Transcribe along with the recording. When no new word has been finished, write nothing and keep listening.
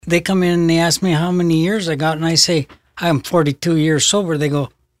they come in and they ask me how many years I got, and I say, I'm 42 years sober. They go,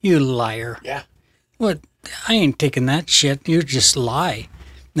 you liar. Yeah. What? I ain't taking that shit. You just lie.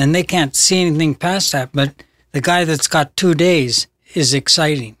 And they can't see anything past that, but the guy that's got 2 days is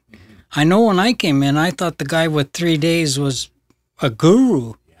exciting. I know when I came in, I thought the guy with 3 days was a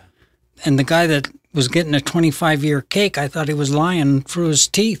guru. Yeah. And the guy that was getting a 25-year cake, I thought he was lying through his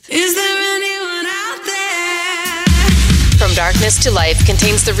teeth. Is there anyone out there? From Darkness to Life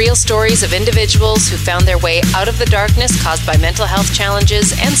contains the real stories of individuals who found their way out of the darkness caused by mental health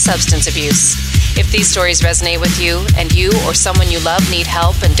challenges and substance abuse. If these stories resonate with you, and you or someone you love need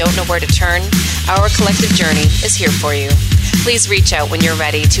help and don't know where to turn, Our Collective Journey is here for you. Please reach out when you're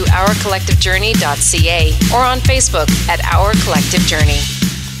ready to ourcollectivejourney.ca or on Facebook at Our Collective Journey.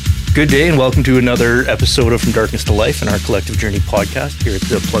 Good day and welcome to another episode of From Darkness to Life and Our Collective Journey podcast here at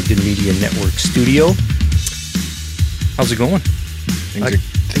the Plugged In Media Network studio. How's it going?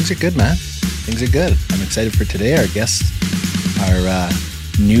 Things are good, man. Things are good. I'm excited for today. Our guests are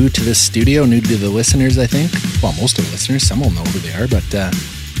new to this studio, new to the listeners, I think. Well, most of the listeners. Some will know who they are, but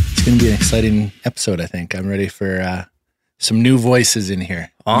it's going to be an exciting episode, I think. I'm ready for some new voices in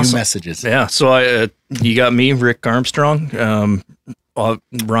here. Awesome. New messages. Yeah, so you got me, Rick Armstrong,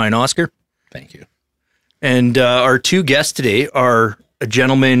 Ryan Oscar. Thank you. And our two guests today are a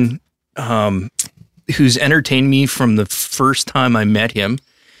gentleman who's entertained me from the first time I met him.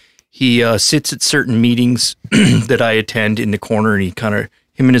 He sits at certain meetings that I attend in the corner, and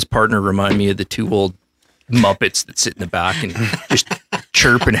him and his partner remind me of the two old Muppets that sit in the back and just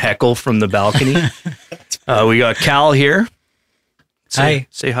chirp and heckle from the balcony. We got Cal here. Hi.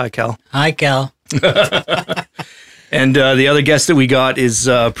 Say hi, Cal. Hi, Cal. And the other guest that we got is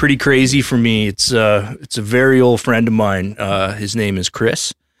pretty crazy for me. It's a very old friend of mine. His name is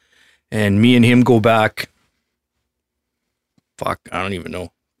Chris. And me and him go back, I don't even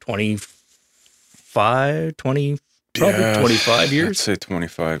know, 25 years? I'd say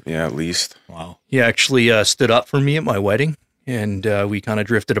 25, yeah, at least. Wow. He actually stood up for me at my wedding, and we kind of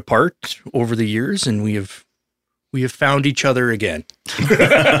drifted apart over the years, and we have found each other again.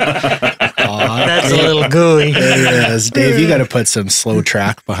 That's a little gooey. There it is. Dave, you got to put some slow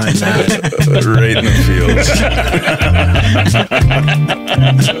track behind that. Right in the fields.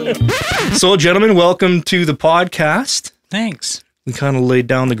 So, gentlemen, welcome to the podcast. Thanks. We kind of laid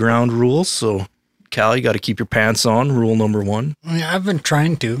down the ground rules, so Cal, you got to keep your pants on. Rule number 1. Yeah, I've been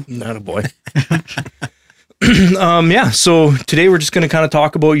trying to. Not a boy. So today we're just going to kind of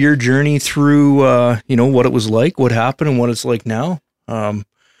talk about your journey through, what it was like, what happened, and what it's like now.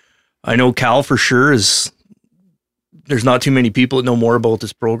 I know Cal for sure there's not too many people that know more about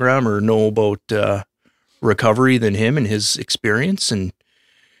this program or know about recovery than him and his experience. And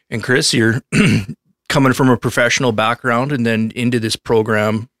Chris, you're coming from a professional background and then into this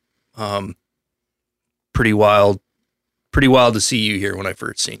program. Pretty wild to see you here when I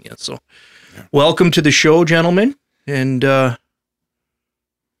first seen you. So welcome to the show, gentlemen. And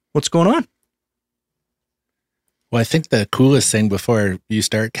what's going on? Well, I think the coolest thing before you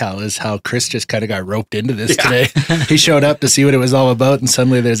start, Cal, is how Chris just kind of got roped into this today. He showed up to see what it was all about, and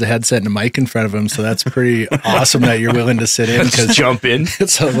suddenly there's a headset and a mic in front of him. So that's pretty awesome that you're willing to sit in. Jump in.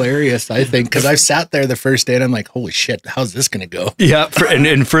 It's hilarious, I think, because I've sat there the first day and I'm like, holy shit, how's this going to go? Yeah,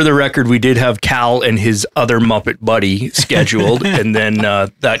 and for the record, we did have Cal and his other Muppet buddy scheduled, and then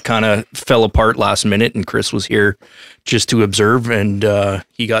that kind of fell apart last minute, and Chris was here just to observe, and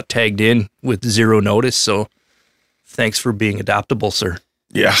he got tagged in with zero notice, so thanks for being adaptable, sir.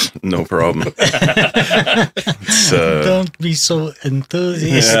 Yeah, no problem. Don't be so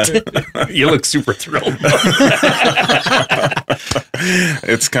enthusiastic. Yeah. You look super thrilled.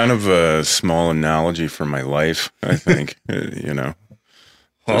 It's kind of a small analogy for my life, I think.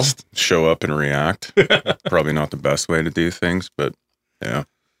 Just show up and react. Probably not the best way to do things, but yeah.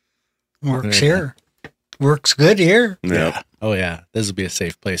 Works here. Works good here. Yeah. Oh, yeah. This will be a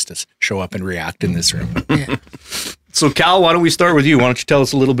safe place to show up and react in this room. Yeah. So, Cal, why don't we start with you? Why don't you tell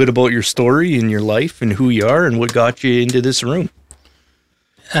us a little bit about your story and your life and who you are and what got you into this room?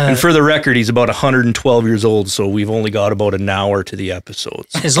 And for the record, he's about 112 years old, so we've only got about an hour to the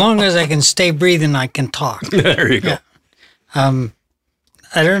episodes. As long as I can stay breathing, I can talk. There you go. I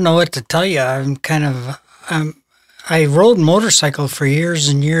don't know what to tell you. I rode motorcycle for years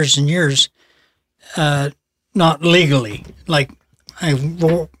and years and years, not legally. Like I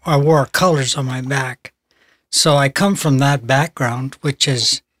wore colors on my back. So I come from that background, which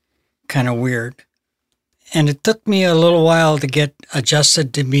is kind of weird. And it took me a little while to get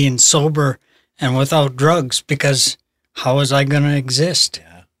adjusted to being sober and without drugs, because how was I going to exist?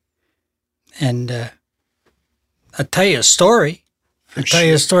 Yeah. And I'll tell you a story. I'll tell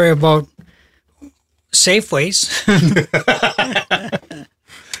you a story about Safeways.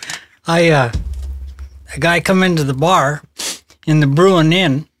 A guy come into the bar in the Bruin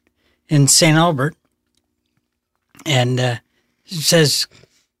Inn in St. Albert, and he says,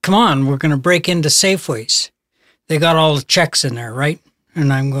 "Come on, we're going to break into Safeways. They got all the checks in there, right?"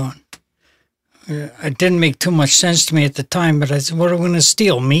 And I'm going, it didn't make too much sense to me at the time, but I said, "What are we going to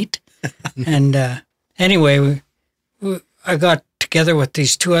steal, meat?" And anyway, I got together with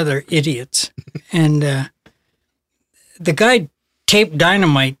these two other idiots, and the guy taped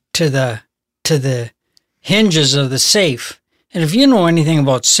dynamite to the hinges of the safe. And if you know anything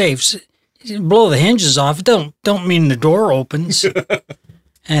about safes, you blow the hinges off. Don't mean the door opens.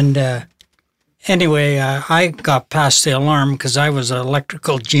 And anyway, I got past the alarm because I was an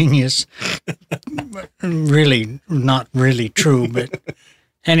electrical genius. Really, not really true, but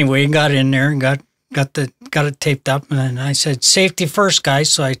anyway, got in there and got it taped up. And then I said, "Safety first, guys."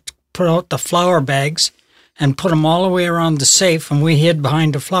 So I put out the flour bags and put them all the way around the safe, and we hid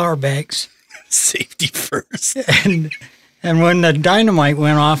behind the flour bags. Safety first. And when the dynamite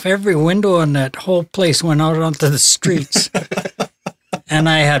went off, every window in that whole place went out onto the streets. And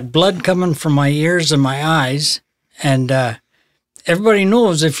I had blood coming from my ears and my eyes. And everybody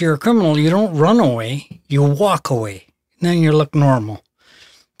knows if you're a criminal, you don't run away, you walk away. Then you look normal.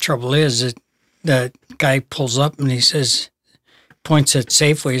 Trouble is that the guy pulls up and he says, points at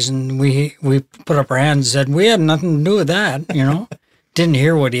Safeways, and we put up our hands and said, "We had nothing to do with that, you know." Didn't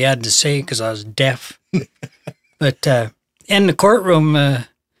hear what he had to say because I was deaf. But in the courtroom,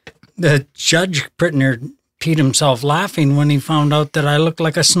 the judge pretty near peed himself laughing when he found out that I looked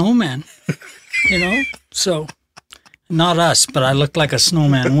like a snowman. You know? So, not us, but I looked like a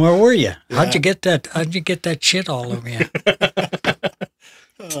snowman. Where were you? How'd you get that shit all over you?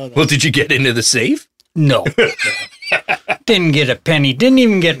 Well, did you get into the safe? No. Didn't get a penny. Didn't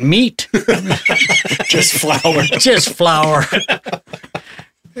even get meat. Just flour. Just flour.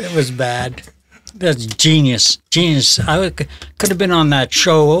 It was bad. That's genius. Genius. Could have been on that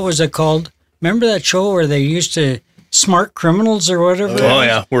show. What was it called? Remember that show where they used to smart criminals or whatever? Oh,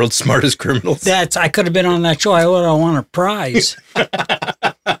 yeah. World's Smartest Criminals. I could have been on that show. I would have won a prize.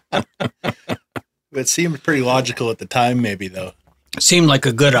 It seemed pretty logical at the time, maybe, though. Seemed like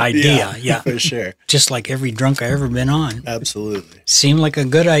a good idea. Yeah. For sure. Just like every drunk I ever been on. Absolutely. Seemed like a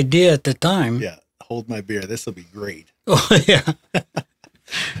good idea at the time. Yeah. Hold my beer. This will be great. Oh, yeah.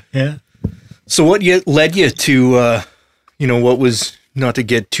 Yeah. So what led you to, what was, not to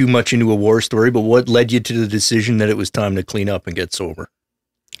get too much into a war story, but what led you to the decision that it was time to clean up and get sober?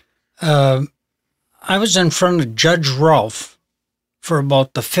 I was in front of Judge Rolfe for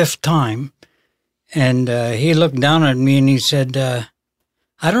about the fifth time, and he looked down at me and he said,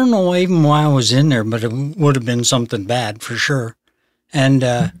 "I don't know even why I was in there, but it would have been something bad for sure."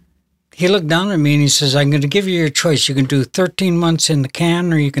 And he looked down at me and he says, "I'm going to give you your choice. You can do 13 months in the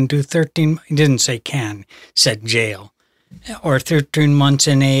can, or you can do 13, he didn't say can, he said jail, or 13 months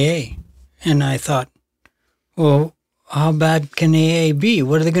in AA. And I thought, well, how bad can AA be?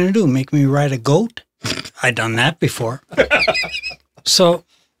 What are they going to do? Make me ride a goat? I'd done that before. So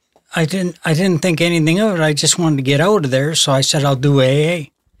I didn't think anything of it. I just wanted to get out of there. So I said, I'll do AA.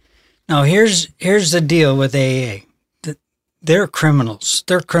 Now here's the deal with AA. They're criminals.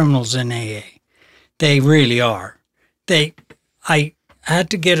 They're criminals in AA. They really are. I had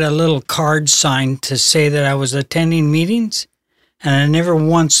to get a little card signed to say that I was attending meetings, and I never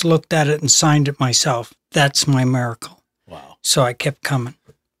once looked at it and signed it myself. That's my miracle. Wow. So I kept coming.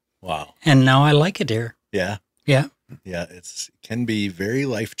 Wow. And now I like it here. Yeah. Yeah. Yeah. It can be very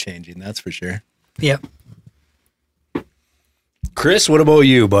life-changing. That's for sure. Yep. Chris, what about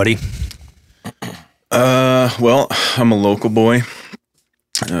you, buddy? Well, I'm a local boy.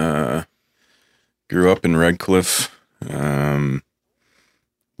 Grew up in Redcliffe. Moved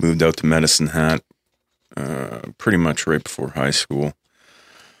out to Medicine Hat pretty much right before high school.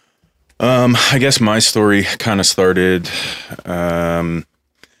 I guess my story kind of started, I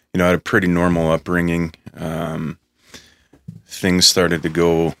had a pretty normal upbringing. Things started to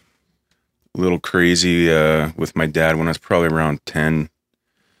go a little crazy with my dad when I was probably around 10,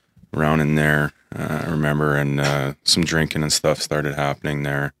 around in there, I remember, and some drinking and stuff started happening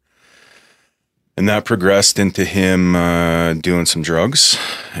there. And that progressed into him doing some drugs,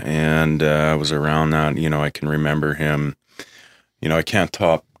 and I was around that. I can remember him. I can't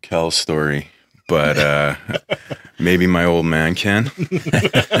top Kel's story, but maybe my old man can.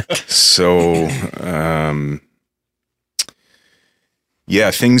 So,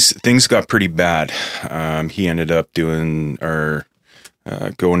 yeah, things got pretty bad. He ended up going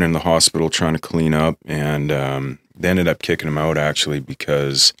in the hospital trying to clean up, and they ended up kicking him out actually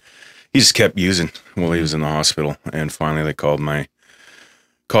because he just kept using while he was in the hospital. And finally they called my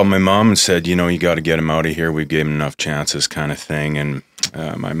mom and said, you got to get him out of here. We gave him enough chances, kind of thing. And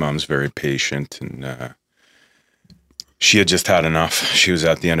my mom's very patient, and she had just had enough. She was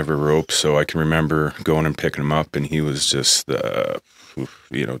at the end of her rope. So I can remember going and picking him up, and he was just,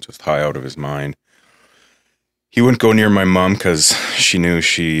 just high out of his mind. He wouldn't go near my mom because she knew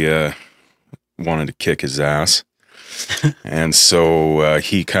she wanted to kick his ass. And so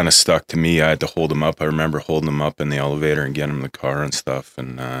he kind of stuck to me. I had to hold him up. I remember holding him up in the elevator and getting him in the car and stuff.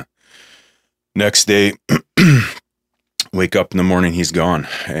 And next day, wake up in the morning, he's gone.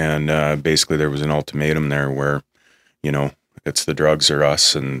 And basically there was an ultimatum there where, it's the drugs or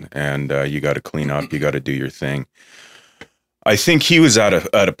us, and you got to clean up. You got to do your thing. I think he was at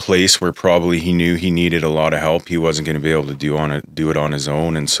a place where probably he knew he needed a lot of help. He wasn't going to be able to do it on his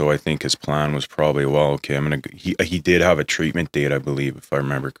own, and so I think his plan was probably, well, okay, he did have a treatment date, I believe, if I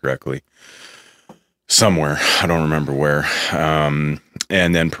remember correctly, somewhere. I don't remember where. And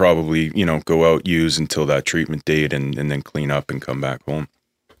then probably go out, use until that treatment date, and then clean up and come back home.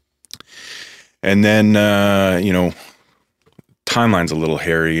 And then timeline's a little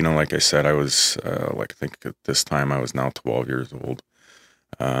hairy, like I said, I was I think at this time I was now 12 years old.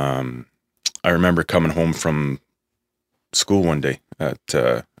 I remember coming home from school one day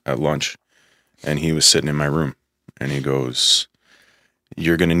at lunch, and he was sitting in my room, and he goes,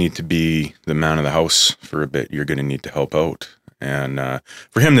 "You're going to need to be the man of the house for a bit. You're going to need to help out." And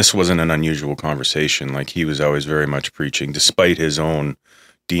for him, this wasn't an unusual conversation. Like, he was always very much preaching, despite his own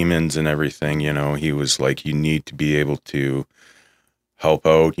demons and everything. He was like, you need to be able to help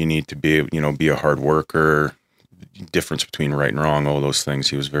out. You need to be, be a hard worker, difference between right and wrong, all those things.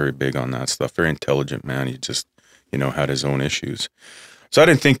 He was very big on that stuff. Very intelligent man. He just, had his own issues. So I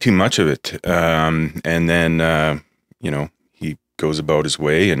didn't think too much of it. And then, he goes about his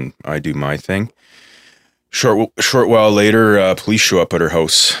way and I do my thing. Short while later, police show up at her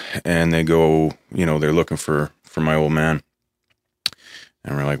house and they go, they're looking for my old man.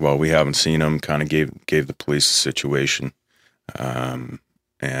 And we're like, well, we haven't seen him. Kind of gave the police the situation. And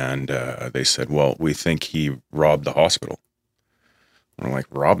they said, well, we think he robbed the hospital. We're like,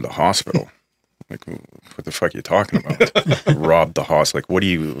 robbed the hospital? Like, what the fuck are you talking about? Robbed the hospital? Like, what do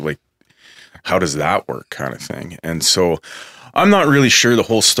you, like, how does that work, kind of thing? And so I'm not really sure the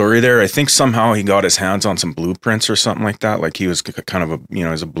whole story there. I think somehow he got his hands on some blueprints or something like that. Like, he was kind of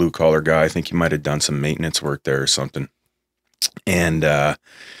as a blue collar guy. I think he might have done some maintenance work there or something. And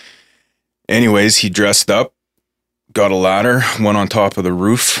anyways, he dressed up, got a ladder, went on top of the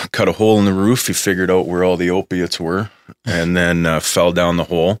roof, cut a hole in the roof. He figured out where all the opiates were, and then fell down the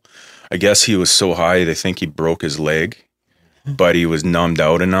hole. I guess he was so high, they think he broke his leg, but he was numbed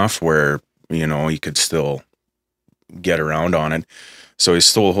out enough where, he could still get around on it. So he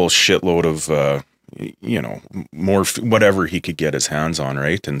stole a whole shitload of, more, whatever he could get his hands on,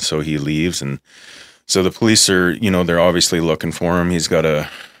 right? And so he leaves, and so the police are, they're obviously looking for him. He's got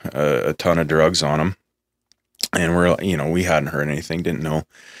a ton of drugs on him. And we're, we hadn't heard anything, didn't know. A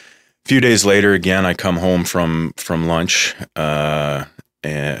few days later, again, I come home from lunch, or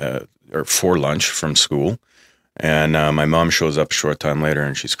for lunch from school. And my mom shows up a short time later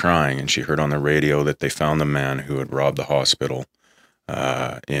and she's crying. And she heard on the radio that they found the man who had robbed the hospital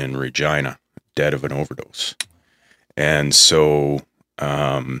in Regina, dead of an overdose. And so,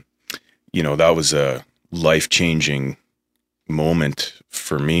 that was a life-changing moment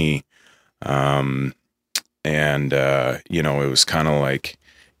for me. It was kind of like,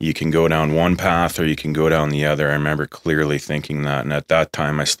 you can go down one path or you can go down the other. I remember clearly thinking that. And at that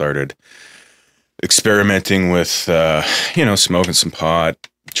time I started experimenting with, smoking some pot,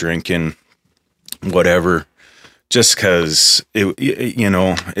 drinking, whatever, just cause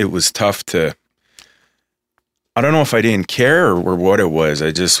it was tough to, I don't know if I didn't care or what it was.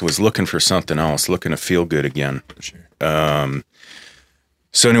 I just was looking for something else, looking to feel good again. Sure.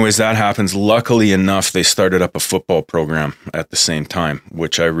 So anyways, that happens. Luckily enough, they started up a football program at the same time,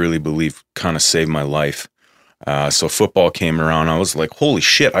 which I really believe kind of saved my life. So football came around. I was like, holy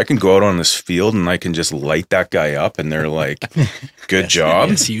shit, I can go out on this field and I can just light that guy up. And they're like, good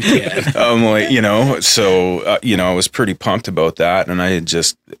job. Yes, you can. I'm like, so, I was pretty pumped about that. And I had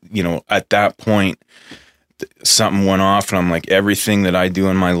just, at that point, something went off and I'm like, everything that I do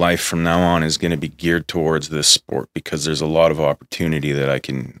in my life from now on is going to be geared towards this sport because there's a lot of opportunity that I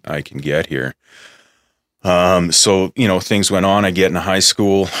can get here. So, things went on. I get into high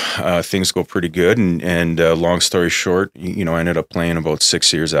school, things go pretty good. And long story short, I ended up playing about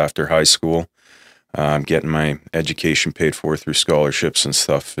 6 years after high school, getting my education paid for through scholarships and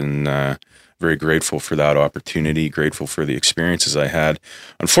stuff. And very grateful for that opportunity, grateful for the experiences I had.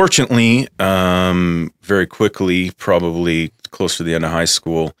 Unfortunately, very quickly, probably close to the end of high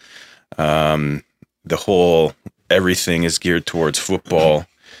school, the whole everything is geared towards football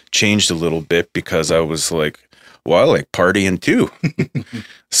changed a little bit, because I was like, well, I like partying too.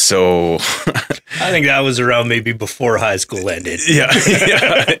 So I think that was around maybe before high school ended. yeah.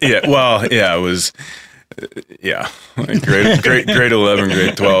 Well, yeah, it was, like grade 11,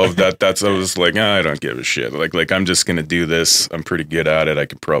 grade 12. That's, I was like, I don't give a shit. Like I'm just going to do this. I'm pretty good at it. I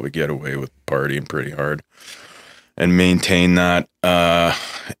could probably get away with partying pretty hard and maintain that,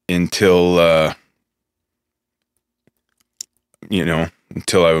 until,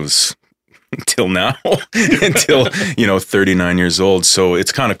 until now, until 39 years old. So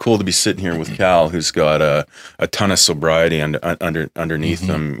it's kind of cool to be sitting here with Cal, who's got a ton of sobriety underneath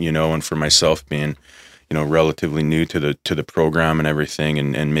him, and for myself being, relatively new to the program and everything,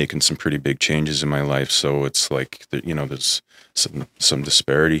 and making some pretty big changes in my life. So it's like, there's some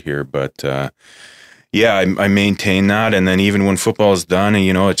disparity here, but I maintain that. And then even when football is done,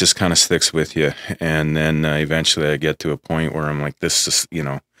 it just kind of sticks with you. And then eventually I get to a point where I'm like, this is,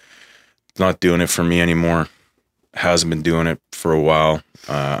 not doing it for me anymore. Hasn't been doing it for a while.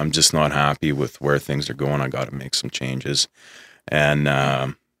 I'm just not happy with where things are going. I got to make some changes. And,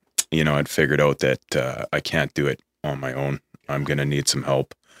 I'd figured out that I can't do it on my own. I'm going to need some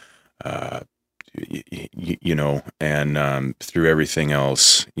help, and through everything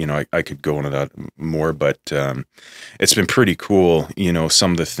else, I could go into that more, but it's been pretty cool.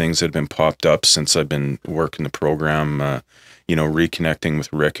 Some of the things that have been popped up since I've been working the program, reconnecting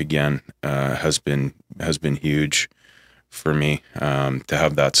with Rick again, has been huge for me, to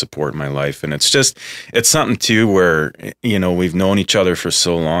have that support in my life. And it's something too, where, we've known each other for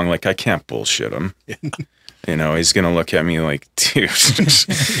so long, like I can't bullshit him. He's going to look at me like, dude,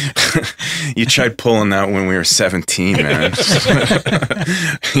 you tried pulling that when we were 17, man.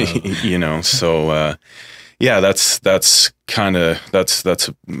 So, that's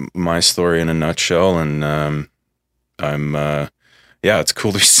my story in a nutshell. And, it's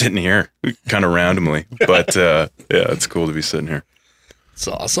cool to be sitting here kind of randomly, but, it's cool to be sitting here. It's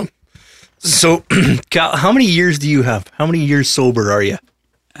awesome. So, Cal, how many years do you have? How many years sober are you?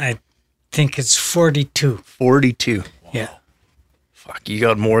 I think it's 42. 42. Yeah. Fuck, you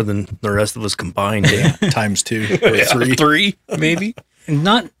got more than the rest of us combined. Eh? Times 2 or 3. 3, maybe.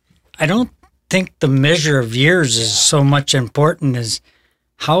 I don't think the measure of years is so much important as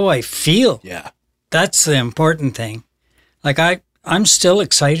how I feel. Yeah. That's the important thing. Like I'm still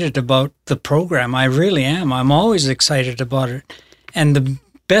excited about the program. I really am. I'm always excited about it. And the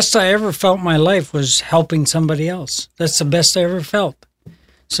best I ever felt in my life was helping somebody else. That's the best I ever felt.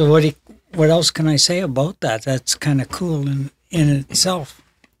 So what else can I say about that? That's kind of cool in itself.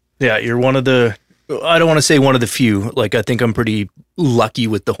 Yeah, you're one of the, I don't want to say one of the few. Like, I think I'm pretty lucky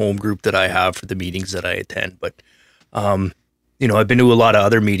with the home group that I have for the meetings that I attend. But, I've been to a lot of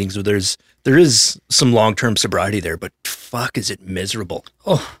other meetings where there is some long-term sobriety there, but fuck, is it miserable.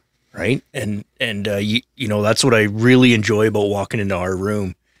 Oh, right. And that's what I really enjoy about walking into our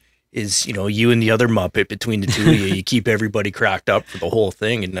room is, you and the other Muppet between the two of you keep everybody cracked up for the whole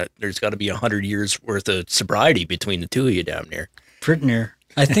thing. And that there's got to be 100 years worth of sobriety between the two of you down there. Pretty near.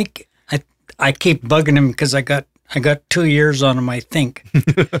 I think I keep bugging him because I got 2 years on him, I think.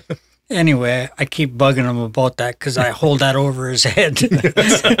 Anyway, I keep bugging him about that because I hold that over his head.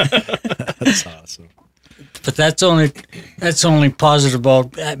 That's awesome. But that's only positive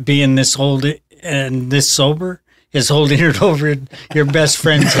about being this old and this sober is holding it over your best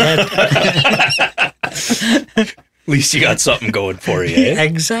friend's head. At least you got something going for you. Eh?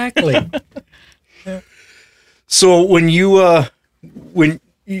 Exactly. So when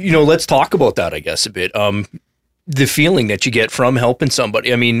let's talk about that, I guess, a bit. The feeling that you get from helping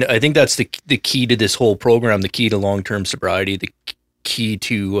somebody. I mean, I think that's the key to this whole program, the key to long-term sobriety, the key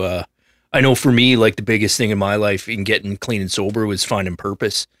to, I know for me, like the biggest thing in my life in getting clean and sober was finding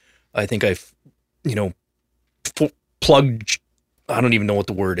purpose. I think I've, plugged, I don't even know what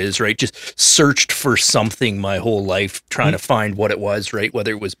the word is, right? Just searched for something my whole life, trying to find what it was, right?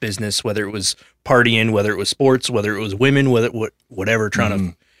 Whether it was business, whether it was partying, whether it was sports, whether it was women, whatever,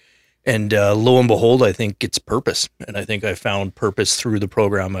 trying to. And lo and behold, I think it's purpose. And I think I found purpose through the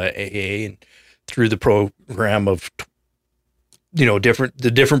program at AA and through the program of,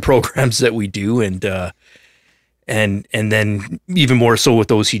 the different programs that we do. And then even more so with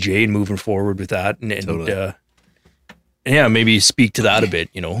OCJ and moving forward with that. And totally. Maybe speak to that a bit,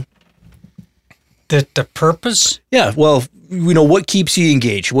 The purpose? Yeah. Well, what keeps you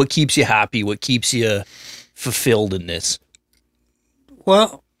engaged? What keeps you happy? What keeps you fulfilled in this?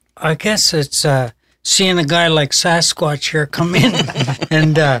 Well, I guess it's seeing a guy like Sasquatch here come in,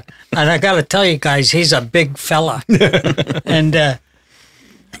 and I got to tell you guys, he's a big fella, and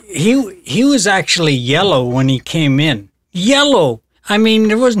he was actually yellow when he came in. Yellow. I mean,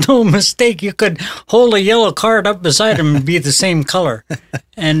 there was no mistake. You could hold a yellow card up beside him and be the same color,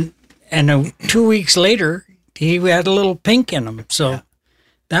 and 2 weeks later, he had a little pink in him. So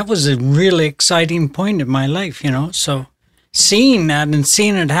that was a really exciting point in my life, So seeing that and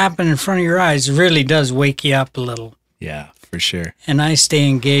seeing it happen in front of your eyes really does wake you up a little. Yeah, for sure. And I stay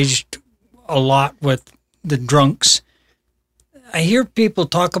engaged a lot with the drunks. I hear people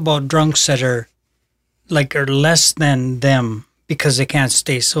talk about drunks that are less than them because they can't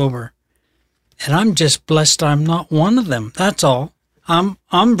stay sober. And I'm just blessed I'm not one of them. That's all.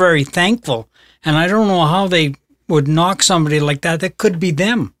 I'm very thankful. And I don't know how they would knock somebody like that. That could be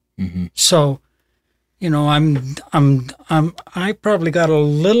them. Mm-hmm. So, I probably got a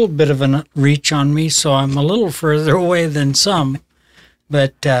little bit of a reach on me, so I'm a little further away than some.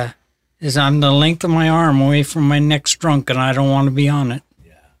 But I'm the length of my arm away from my next drunk, and I don't want to be on it.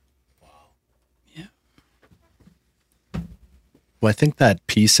 Yeah. Wow. Yeah. Well, I think that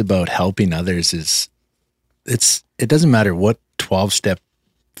piece about helping others it doesn't matter what 12-step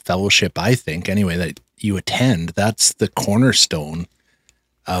fellowship, I think, anyway, that you attend, that's the cornerstone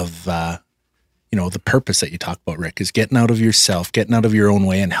of, the purpose that you talk about, Rick, is getting out of yourself, getting out of your own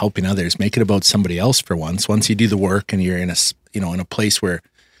way and helping others, make it about somebody else for once. Once you do the work and you're in a place where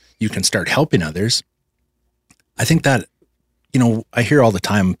you can start helping others. I think that, I hear all the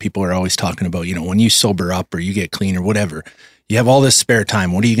time, people are always talking about, when you sober up or you get clean or whatever, you have all this spare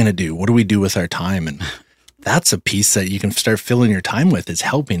time. What are you going to do? What do we do with our time? And that's a piece that you can start filling your time with, is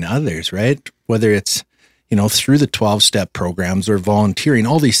helping others, right? Whether it's, through the 12-step programs or volunteering,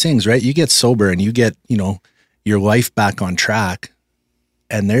 all these things, right? You get sober and you get, your life back on track.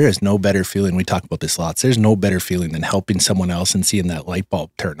 And there is no better feeling. We talk about this lots. There's no better feeling than helping someone else and seeing that light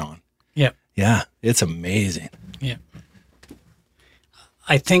bulb turn on. Yeah. Yeah. It's amazing. Yeah.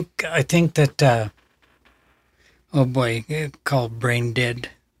 I think that, oh boy, called Brain Dead.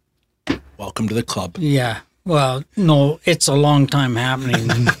 Welcome to the club. Yeah. Well, no, it's a long time happening.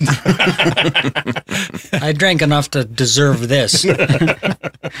 I drank enough to deserve this.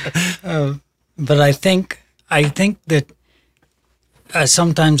 But I think that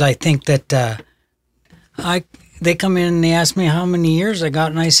sometimes I think that they come in and they ask me how many years I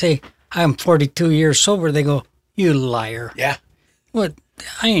got, and I say, I'm 42 years sober. They go, you liar. Yeah. What?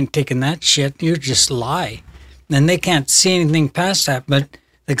 I ain't taking that shit. You just lie. And they can't see anything past that. But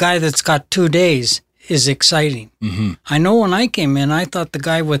the guy that's got 2 days is exciting. Mm-hmm. I know when I came in, I thought the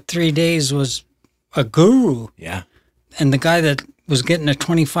guy with 3 days was a guru. Yeah. And the guy that was getting a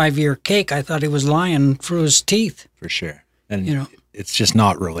 25-year cake, I thought he was lying through his teeth. For sure. And it's just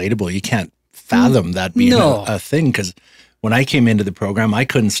not relatable. You can't fathom that being a thing, because when I came into the program, I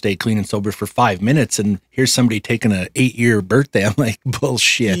couldn't stay clean and sober for 5 minutes, and here's somebody taking an 8-year birthday. I'm like,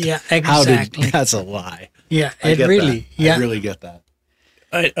 bullshit. Yeah, exactly. That's a lie. Yeah, I really get that.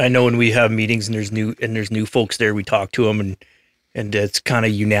 I know when we have meetings and there's new folks there, we talk to them and it's kind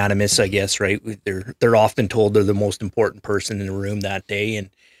of unanimous, I guess, right? They're often told they're the most important person in the room that day, and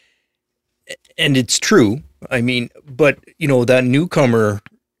it's true. I mean, but that newcomer,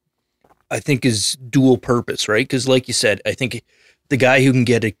 I think, is dual purpose, right? Because like you said, I think the guy who can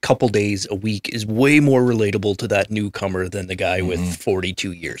get a couple days a week is way more relatable to that newcomer than the guy with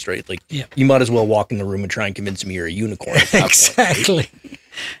 42 years, right? Like, you might as well walk in the room and try and convince me you're a unicorn. Exactly. Point, right?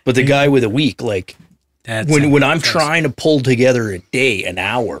 But the guy with a week, like, when I'm trying to pull together a day, an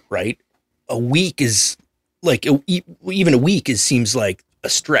hour, right? A week is like, even a week seems like a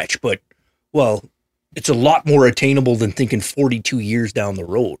stretch, but, well, it's a lot more attainable than thinking 42 years down the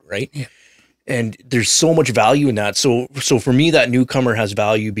road, right? Yeah. And there's so much value in that. So for me, that newcomer has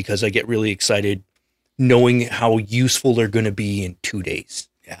value because I get really excited knowing how useful they're going to be in 2 days,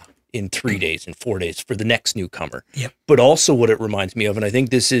 in 3 days, in 4 days for the next newcomer. Yep. But also what it reminds me of, and I think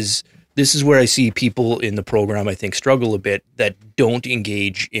this is where I see people in the program, I think, struggle a bit, that don't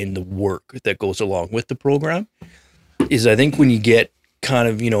engage in the work that goes along with the program, is I think when you get kind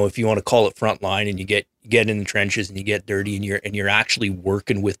of, if you want to call it frontline, and you get in the trenches and you get dirty and you're actually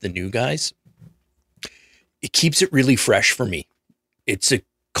working with the new guys, it keeps it really fresh for me. It's a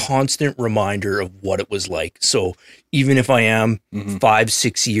constant reminder of what it was like. So even if I am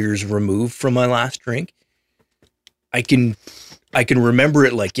 5-6 years removed from my last drink, I can remember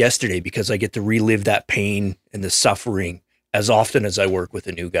it like yesterday, because I get to relive that pain and the suffering as often as I work with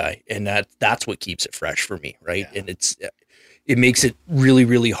a new guy. And that's what keeps it fresh for me. Right. Yeah. And it makes it really,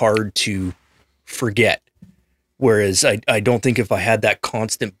 really hard to forget Whereas I don't think if I had that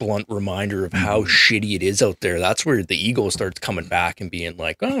constant blunt reminder of how shitty it is out there, that's where the ego starts coming back and being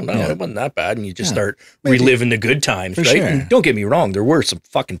like, oh no, it wasn't that bad. And you just start reliving the good times, right? sure. And don't get me wrong, there were some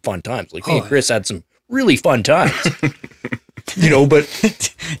fucking fun times. Like me and Chris had some really fun times. But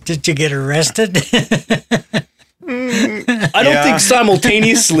Did you get arrested? I don't think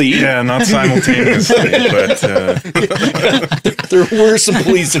simultaneously. Yeah, not simultaneously, but There were some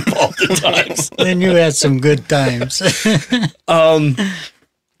police involved at times. Then you had some good times. Yeah,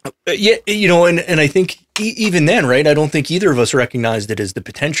 and I think even then, right? I don't think either of us recognized it as the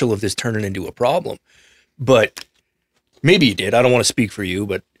potential of this turning into a problem. But maybe you did. I don't want to speak for you,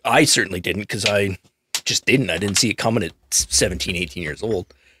 but I certainly didn't, because I just didn't. I didn't see it coming at 17, 18 years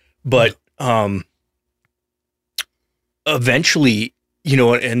old. But eventually,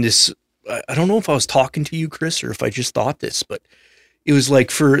 and this, I don't know if I was talking to you, Chris, or if I just thought this, but it was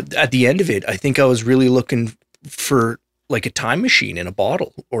like at the end of it, I think I was really looking for like a time machine in a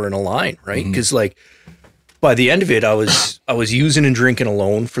bottle or in a line, right? Because like by the end of it, I was using and drinking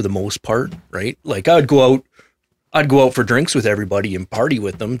alone for the most part, right? Like I'd go out for drinks with everybody and party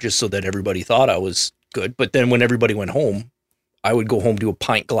with them just so that everybody thought I was good. But then when everybody went home, I would go home to a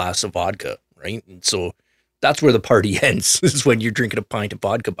pint glass of vodka, right? And so that's where the party ends, is when you're drinking a pint of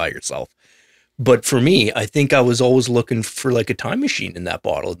vodka by yourself. But for me, I think I was always looking for like a time machine in that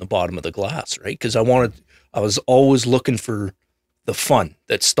bottle in the bottom of the glass, right? Because I was always looking for the fun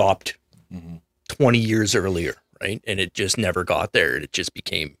that stopped 20 years earlier, right? And it just never got there. It just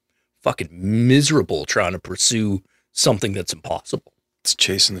became fucking miserable trying to pursue something that's impossible. it's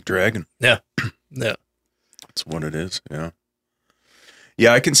chasing the dragon. Yeah. Yeah. That's what it is. Yeah.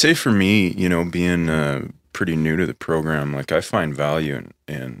 Yeah, I can say for me, being pretty new to the program, like I find value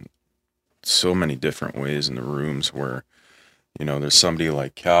in so many different ways in the rooms where, there's somebody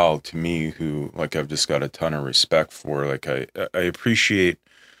like Cal to me who, like, I've just got a ton of respect for. Like, I appreciate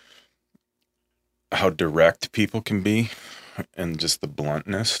how direct people can be and just the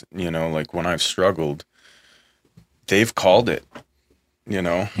bluntness, like when I've struggled, they've called it,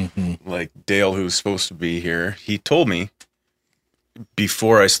 like Dale, who's supposed to be here, he told me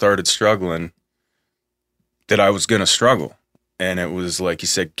before I started struggling that I was going to struggle. And it was like, he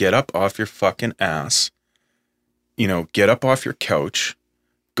said, get up off your fucking ass, get up off your couch,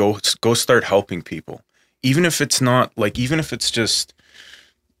 go start helping people. Even if it's not like, even if it's just,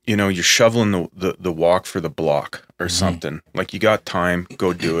 you're shoveling the walk for the block or something, like you got time,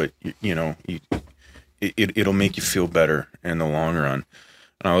 go do it. It'll make you feel better in the long run.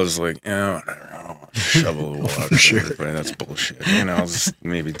 And I was like, I don't want to shovel the walk for sure, but that's bullshit. I'll just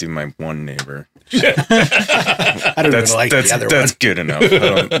maybe do my one neighbor. I don't even like the other That's one. good enough.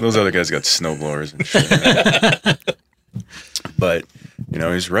 Those other guys got snowblowers and shit. But,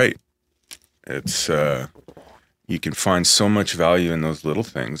 he's right. It's, you can find so much value in those little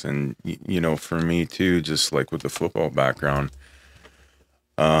things. And, for me too, just like with the football background,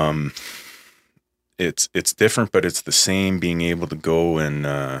 it's different, but it's the same, being able to go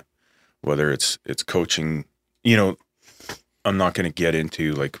and, whether it's coaching, I'm not going to get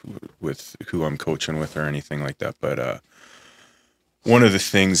into like with who I'm coaching with or anything like that. But, one of the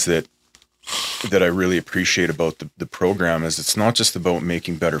things that I really appreciate about the program is it's not just about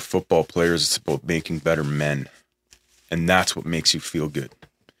making better football players. It's about making better men. And that's what makes you feel good.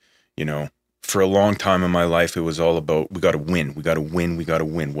 For a long time in my life, it was all about, we got to win,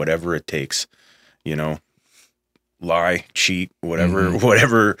 whatever it takes, lie, cheat,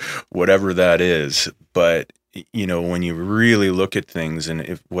 whatever that is. But, when you really look at things,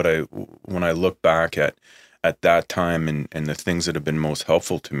 and when I look back at that time and the things that have been most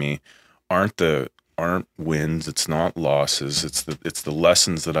helpful to me aren't wins, it's not losses, it's the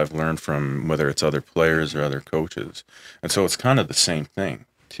lessons that I've learned from, whether it's other players or other coaches. And so it's kind of the same thing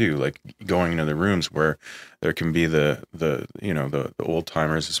too, like going into the rooms where there can be the old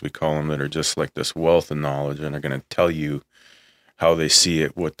timers, as we call them, that are just like this wealth of knowledge and are going to tell you how they see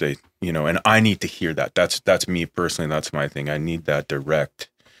it, what they, and I need to hear that. That's me personally. That's my thing. I need that direct.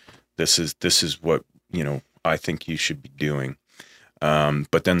 This is what, I think you should be doing.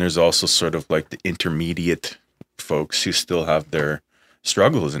 But then there's also sort of like the intermediate folks who still have their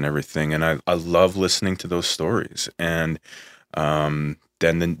struggles and everything. And I love listening to those stories. And then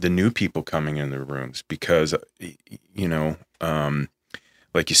the new people coming in the rooms, because,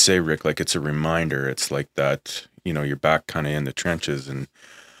 like you say, Rick, like it's a reminder. It's like that, you're back kind of in the trenches. And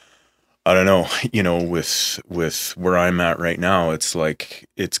I don't know, with where I'm at right now, it's like,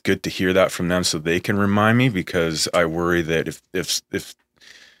 it's good to hear that from them so they can remind me, because I worry that if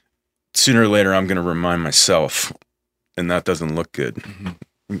sooner or later I'm going to remind myself, and that doesn't look good,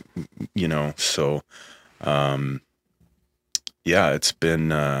 so Yeah, it's been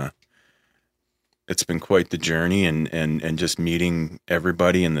quite the journey, and just meeting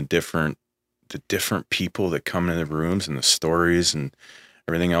everybody and the different people that come into the rooms and the stories and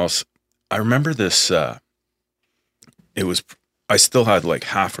everything else. I remember this. I still had like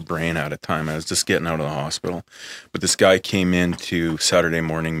half a brain at a time. I was just getting out of the hospital, but this guy came into Saturday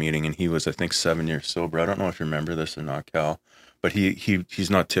morning meeting, and he was, I think, 7 years sober. I don't know if you remember this or not, Cal, but he's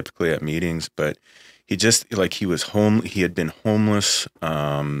not typically at meetings, but he just, like, he had been homeless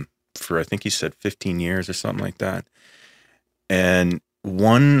for, I think he said 15 years or something like that. And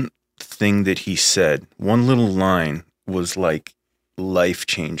one thing that he said, one little line, was like life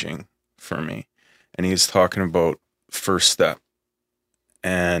changing for me. And he was talking about first step.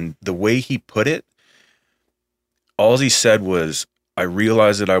 And the way he put it, all he said was, I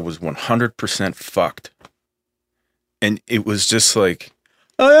realized that I was 100% fucked. And it was just like,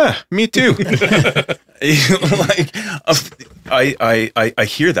 oh yeah, me too. Like, I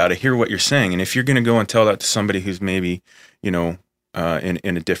hear that. I hear what you're saying. And if you're going to go and tell that to somebody who's maybe, in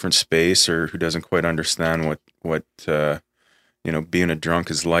a different space, or who doesn't quite understand what being a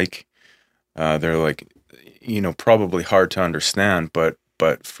drunk is like, they're like, probably hard to understand. But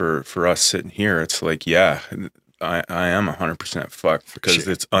for us sitting here, it's like, yeah, I am 100% fucked, because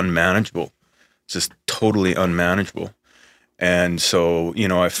it's unmanageable. It's just totally unmanageable. And so,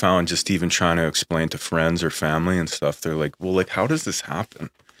 I found, just even trying to explain to friends or family and stuff, they're like, well, like, how does this happen?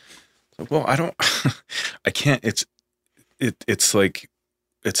 Like, well, I can't, it's like,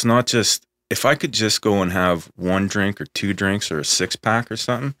 it's not just, if I could just go and have 1 drink or 2 drinks or a 6-pack or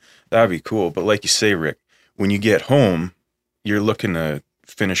something, that'd be cool. But like you say, Rick, when you get home, you're looking to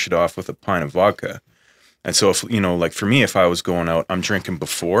finish it off with a pint of vodka. And so if, like for me, if I was going out, I'm drinking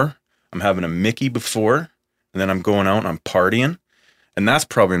before, I'm having a Mickey before, and then I'm going out and I'm partying, and that's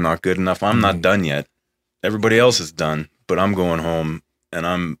probably not good enough. I'm not done yet. Everybody else is done, but I'm going home and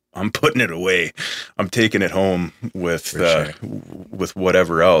I'm putting it away. I'm taking it home with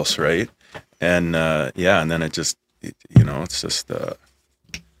whatever else. Right. And, and then it just, it's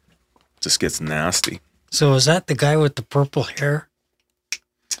just gets nasty. So is that the guy with the purple hair?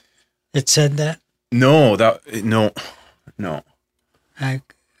 It said that? No.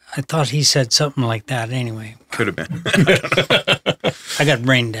 I thought he said something like that anyway. Could have been. I got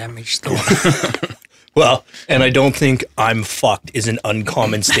brain damage though. Well, and I don't think I'm fucked is an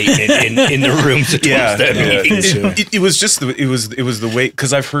uncommon statement in the rooms at It was just the way,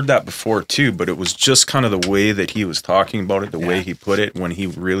 because I've heard that before too, but it was just kind of the way that he was talking about it, the way he put it, when he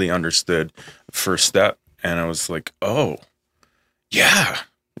really understood the first step. And I was like, oh, yeah.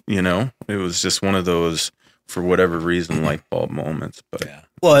 It was just one of those, for whatever reason, light bulb moments. But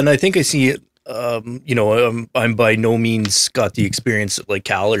well, and I think I see it. I'm by no means got the experience that like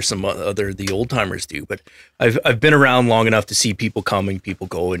Cal or some other the old timers do, but I've been around long enough to see people coming, people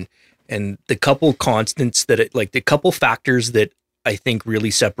go, and the couple constants that the couple factors that I think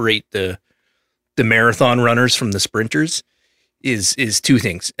really separate the marathon runners from the sprinters is 2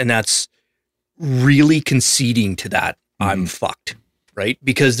 things, and that's really conceding to that I'm fucked, right?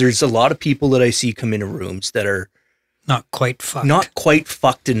 Because there's a lot of people that I see come into rooms that are not quite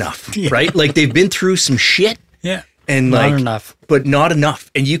fucked enough, right? Like they've been through some shit, and not enough, but not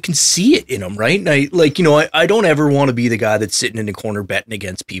enough, and you can see it in them, right? And I don't ever want to be the guy that's sitting in the corner betting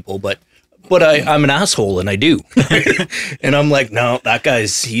against people, but I'm an asshole, and I do, and I'm like, no, that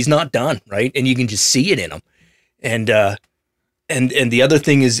he's not done, right? And you can just see it in him, and the other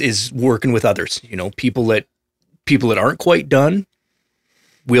thing is working with others, people that aren't quite done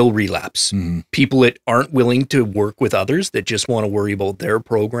will relapse. People that aren't willing to work with others, that just want to worry about their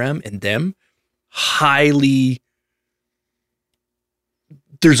program and them,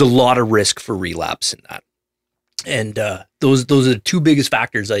 there's a lot of risk for relapse in that. And those are the 2 biggest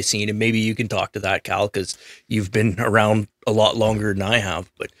factors I've seen. And maybe you can talk to that, Cal, because you've been around a lot longer than I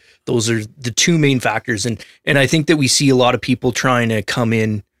have. But those are the 2 main factors. And I think that we see a lot of people trying to come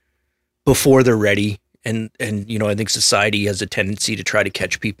in before they're ready. And I think society has a tendency to try to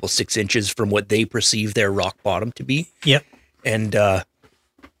catch people 6 inches from what they perceive their rock bottom to be. Yep. And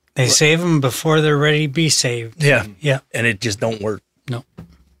they save them before they're ready to be saved. Yeah. Yeah. And it just don't work. No.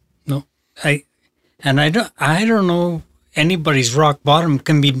 I don't know, anybody's rock bottom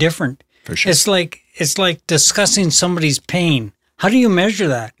can be different. For sure. It's like discussing somebody's pain. How do you measure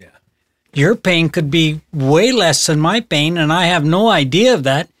that? Yeah. Your pain could be way less than my pain, and I have no idea of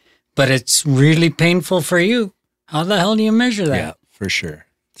that. But it's really painful for you. How the hell do you measure that? Yeah, for sure.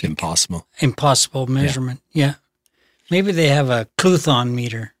 It's impossible. Impossible measurement. Yeah. Maybe they have a Cluthon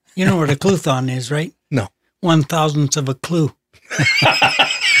meter. You know what a Cluthon is, right? No. 1/1000th of a clue.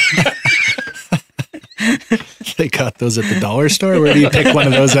 They got those at the dollar store. Where do you pick one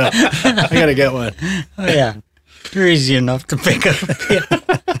of those up? I gotta get one. Oh, yeah. They're easy enough to pick up.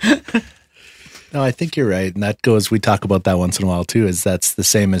 Yeah. No, I think you're right. And that goes, we talk about that once in a while too, is that's the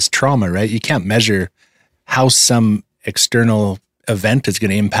same as trauma, right? You can't measure how some external event is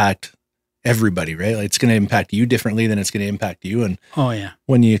going to impact everybody, right? Like it's going to impact you differently than it's going to impact you. And Oh, yeah.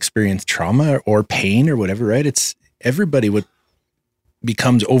 when you experience trauma or pain or whatever, right? It's everybody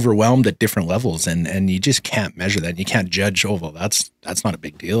becomes overwhelmed at different levels, and you just can't measure that. You can't judge, oh, well, that's not a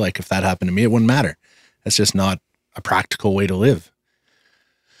big deal. Like if that happened to me, it wouldn't matter. That's just not a practical way to live.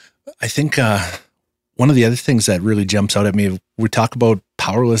 I think one of the other things that really jumps out at me, we talk about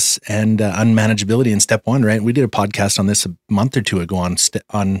powerless and unmanageability in step one, right? We did a podcast on this a month or two ago on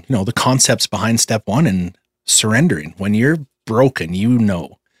the concepts behind step one and surrendering. When you're broken,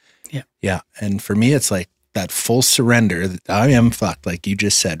 Yeah. Yeah. And for me, it's like that full surrender. I am fucked, like you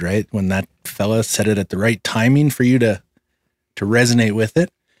just said, right? When that fella said it at the right timing for you to resonate with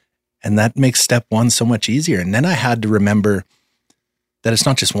it. And that makes step one so much easier. And then I had to remember that it's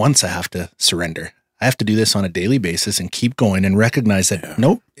not just once I have to surrender. I have to do this on a daily basis and keep going and recognize that,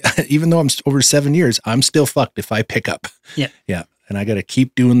 nope, even though I'm over 7 years, I'm still fucked if I pick up. Yeah. Yeah. And I got to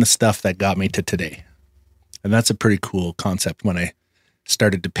keep doing the stuff that got me to today. And that's a pretty cool concept when I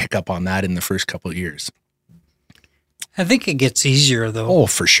started to pick up on that in the first couple of years. I think it gets easier, though. Oh,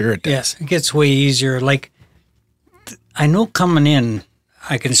 for sure it does. Yes, it gets way easier. Like, I know coming in,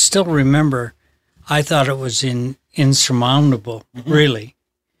 I can still remember, I thought it was insurmountable, really.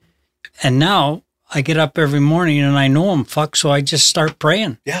 And now I get up every morning and I know I'm fucked, so I just start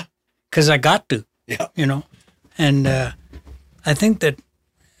praying. Yeah. Because I got to, Yeah. And I think that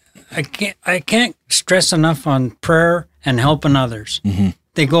I can't stress enough on prayer and helping others. Mm-hmm.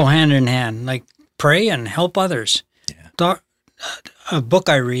 They go hand in hand, like pray and help others. Yeah. A book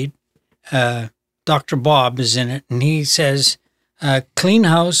I read, Dr. Bob is in it, and he says,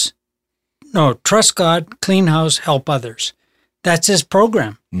 trust God, clean house, help others. That's his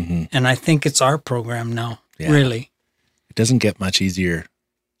program. Mm-hmm. And I think it's our program now, Yeah. really. It doesn't get much easier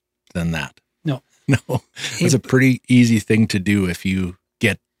than that. No. No. It's a pretty easy thing to do if you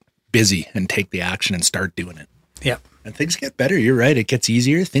get busy and take the action and start doing it. Yeah. And things get better. You're right. It gets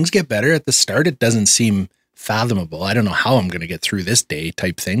easier. Things get better. At the start, it doesn't seem fathomable. I don't know how I'm going to get through this day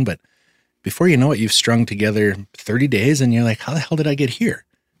type thing. But before you know it, you've strung together 30 days and you're like, how the hell did I get here?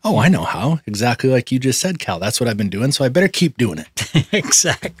 Oh, I know how. Exactly like you just said, Cal. That's what I've been doing. So I better keep doing it.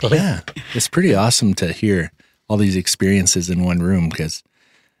 Exactly. Yeah. It's pretty awesome to hear all these experiences in one room because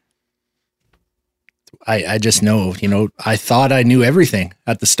I just know, I thought I knew everything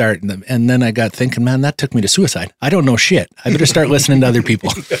at the start. And then I got thinking, man, that took me to suicide. I don't know shit. I better start listening to other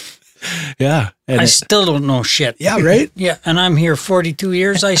people. Yeah. And I still don't know shit. yeah, right? Yeah. And I'm here 42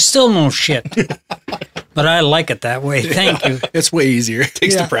 years. I still know shit. But I like it that way. Thank you. It's way easier.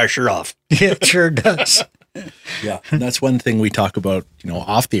 Takes the pressure off. It sure does. Yeah. And that's one thing we talk about,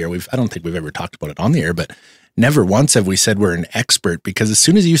 off the air. I don't think we've ever talked about it on the air, but never once have we said we're an expert, because as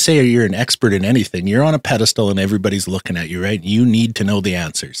soon as you say you're an expert in anything, you're on a pedestal and everybody's looking at you, right? You need to know the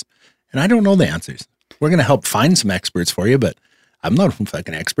answers. And I don't know the answers. We're going to help find some experts for you, but I'm not a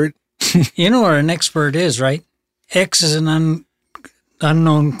fucking expert. You know what an expert is, right? X is an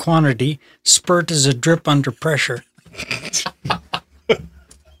unknown quantity. Spurt is a drip under pressure.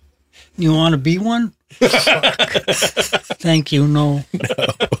 You want to be one? Thank you. No.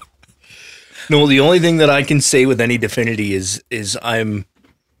 No, the only thing that I can say with any definity is I am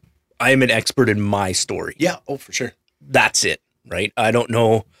an expert in my story. Yeah. Oh, for sure. That's it, right? I don't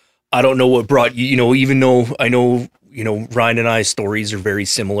know what brought you, even though I know, Ryan and I's stories are very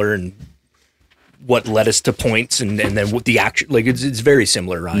similar and what led us to points and then what the action, like it's very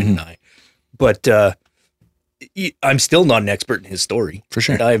similar, Ryan and I. But I'm still not an expert in his story. For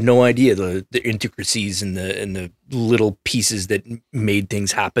sure. And I have no idea the intricacies and the little pieces that made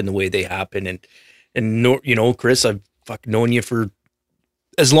things happen the way they happen. And Chris, I've fucking known you for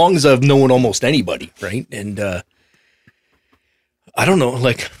as long as I've known almost anybody, right? And I don't know,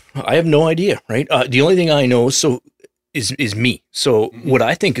 like I have no idea, right? The only thing I know is me. So what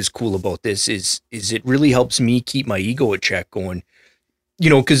I think is cool about this is it really helps me keep my ego at check going.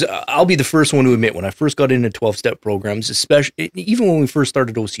 Because I'll be the first one to admit, when I first got into 12-step programs, especially even when we first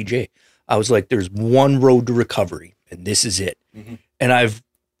started OCJ, I was like, there's one road to recovery and this is it. Mm-hmm.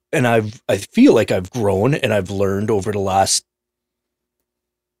 And I feel like I've grown and I've learned over the last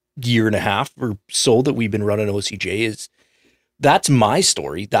year and a half or so that we've been running OCJ. That's my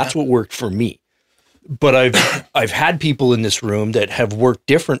story. That's what worked for me. But I've had people in this room that have worked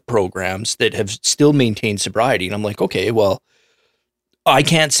different programs that have still maintained sobriety. And I'm like, okay, well, I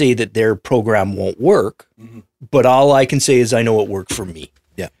can't say that their program won't work, but all I can say is I know it worked for me.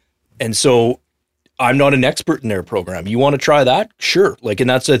 Yeah. And so I'm not an expert in their program. You want to try that? Sure. Like, and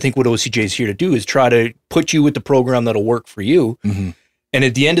that's, I think, what OCJ is here to do, is try to put you with the program that'll work for you. And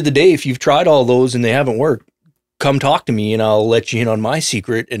at the end of the day, if you've tried all those and they haven't worked, come talk to me and I'll let you in on my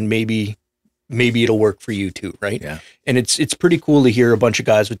secret, and maybe it'll work for you too. Right. Yeah. And it's pretty cool to hear a bunch of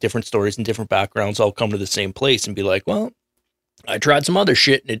guys with different stories and different backgrounds all come to the same place and be like, well, I tried some other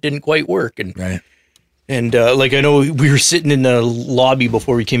shit and it didn't quite work. And, Right. and like, I know we were sitting in the lobby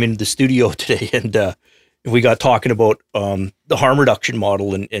before we came into the studio today, and we got talking about the harm reduction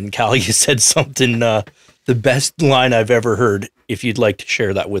model, and Cal, you said something, the best line I've ever heard. If you'd like to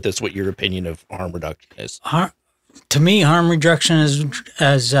share that with us, what your opinion of harm reduction is. To me, harm reduction is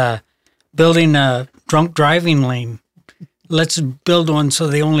as building a drunk driving lane. Let's build one so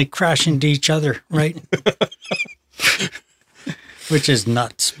they only crash into each other, right? Which is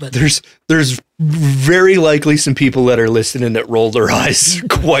nuts. But There's very likely some people that are listening that roll their eyes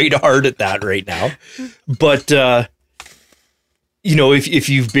quite hard at that right now. But, you know, if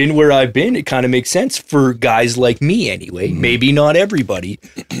you've been where I've been, it kind of makes sense for guys like me anyway. Maybe not everybody,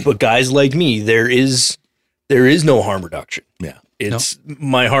 but guys like me, there is no harm reduction. Yeah. It's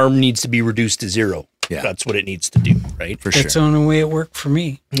my harm needs to be reduced to zero. Yeah. That's what it needs to do, right? For that's sure. the only way it worked for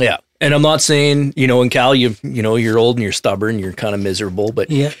me. Yeah. And I'm not saying, you know, in Cal, you know, you're old and you're stubborn, you're kind of miserable,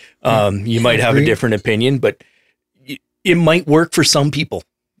 but Yeah. you might have a Agreed. different opinion, but it might work for some people.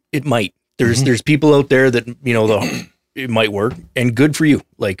 It might. There's people out there that, you know, it might work, and good for you.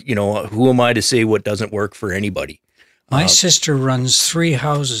 Like, you know, who am I to say what doesn't work for anybody? My sister runs 3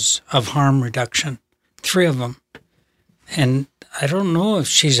 houses of harm reduction, 3 of them. And I don't know if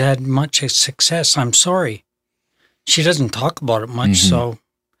she's had much success. I'm sorry. She doesn't talk about it much, so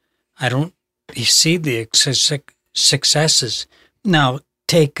I don't see the successes. Now,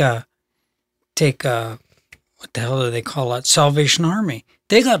 take what the hell do they call it? Salvation Army.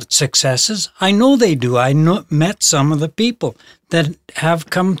 They got successes. I know they do. Met some of the people that have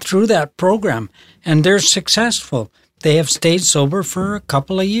come through that program, and they're successful. They have stayed sober for a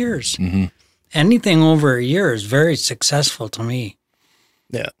couple of years. Anything over a year is very successful to me.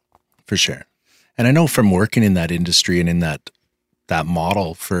 Yeah. For sure. And I know from working in that industry and in that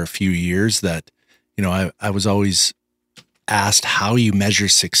model for a few years that, you know, I was always asked how you measure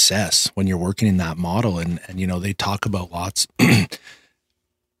success when you're working in that model. And you know, they talk about lots,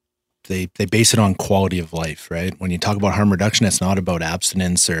 they base it on quality of life, right? When you talk about harm reduction, it's not about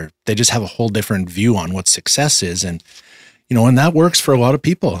abstinence, or they just have a whole different view on what success is. And, you know, and that works for a lot of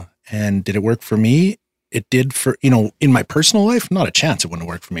people. And did it work for me? It did for, you know, in my personal life, not a chance it wouldn't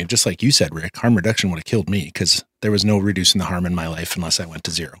work for me. Just like you said, Rick, harm reduction would have killed me because there was no reducing the harm in my life unless I went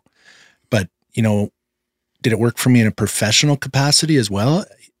to zero. But, you know, did it work for me in a professional capacity as well?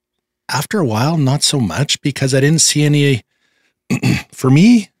 After a while, not so much, because I didn't see any, for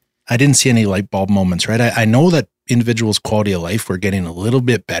me, I didn't see any light bulb moments, right? I know that individuals' quality of life were getting a little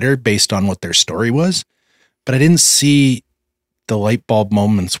bit better based on what their story was, but I didn't see the light bulb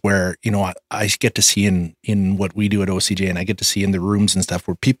moments where, you know, I get to see in what we do at OCJ, and I get to see in the rooms and stuff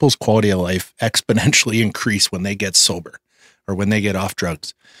where people's quality of life exponentially increase when they get sober or when they get off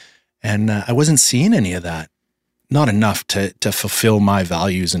drugs. And I wasn't seeing any of that, not enough to fulfill my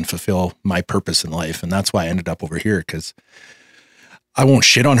values and fulfill my purpose in life. And that's why I ended up over here, because I won't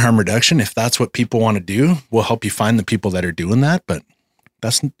shit on harm reduction. If that's what people want to do, we'll help you find the people that are doing that. But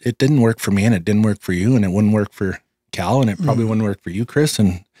it didn't work for me, and it didn't work for you, and it wouldn't work for Cal, and it probably wouldn't work for you, Chris.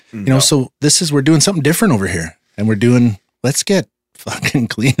 And, you know, so we're doing something different over here, and let's get fucking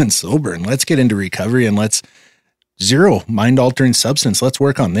clean and sober, and let's get into recovery, and let's zero mind altering substance. Let's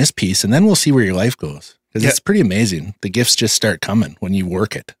work on this piece, and then we'll see where your life goes. Because it's pretty amazing. The gifts just start coming when you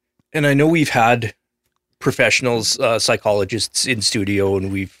work it. And I know we've had professionals, psychologists in studio,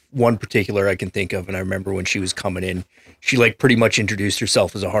 and one particular I can think of, and I remember when she was coming in, she like pretty much introduced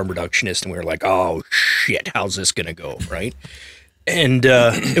herself as a harm reductionist, and we were like, oh shit, how's this gonna go, right? And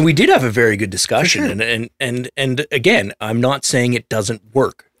we did have a very good discussion. Sure. And again, I'm not saying it doesn't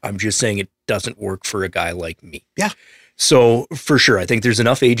work. I'm just saying it doesn't work for a guy like me. Yeah. So for sure, I think there's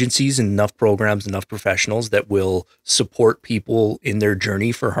enough agencies and enough programs, enough professionals that will support people in their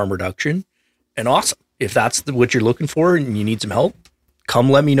journey for harm reduction. And awesome. If that's what you're looking for and you need some help, come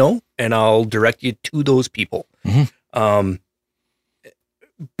let me know and I'll direct you to those people. But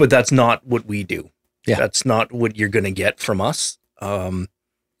that's not what we do. Yeah. That's not what you're going to get from us. It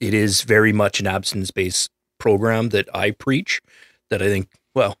is very much an abstinence-based program that I preach, that I think,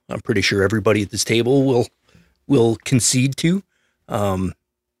 well, I'm pretty sure everybody at this table will concede to.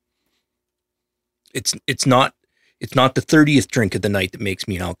 It's not It's not the 30th drink of the night that makes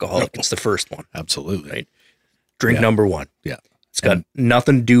me an alcoholic. It's the first one. Absolutely. Right. Drink Yeah. number one. Yeah. It's got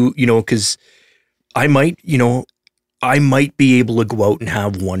nothing to do, because I might be able to go out and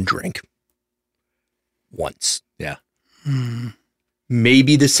have one drink once. Yeah.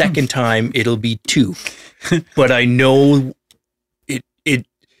 Maybe the second time it'll be two, but I know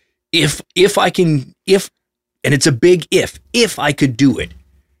if I can, and it's a big if I could do it,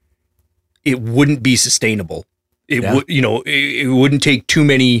 it wouldn't be sustainable. It would, it wouldn't take too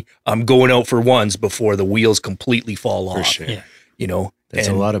many going out for ones before the wheels completely fall off. sure. Yeah. There's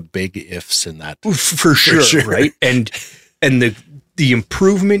a lot of big ifs in that. For sure, right? And the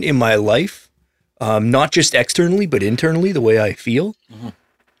improvement in my life, not just externally, but internally, the way I feel,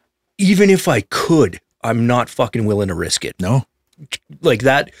 even if I could, I'm not fucking willing to risk it. No. Like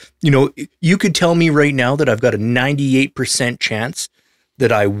that, you could tell me right now that I've got a 98% chance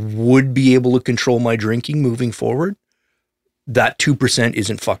that I would be able to control my drinking moving forward. That 2%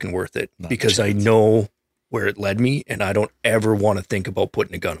 isn't fucking worth it because I know where it led me and I don't ever want to think about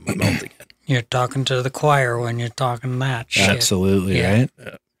putting a gun in my mouth again. You're talking to the choir when you're talking that shit. Absolutely, Yeah.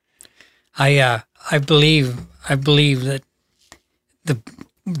 right? I believe that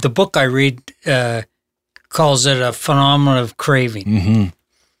the book I read calls it a phenomenon of craving. Mm-hmm.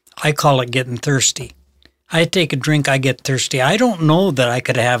 I call it getting thirsty. I take a drink, I get thirsty. I don't know that I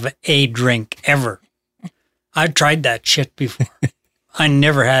could have a drink ever. I've tried that shit before. I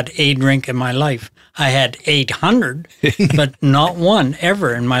never had a drink in my life. I had 800, but not one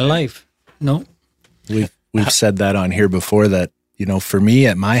ever in my life. No. We've said that on here before that, for me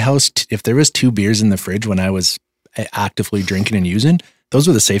at my house, if there was 2 beers in the fridge when I was actively drinking and using, those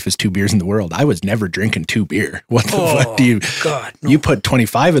were the safest 2 beers in the world. I was never drinking 2 beer. What do you, God, no. you put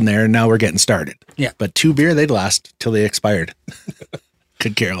 25 in there and now we're getting started. Yeah. But 2 beer, they'd last till they expired.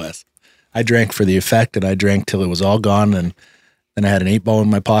 Could care less. I drank for the effect and I drank till it was all gone. And then I had an 8-ball in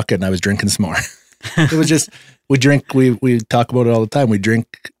my pocket and I was drinking some more. It was just, we talk about it all the time. We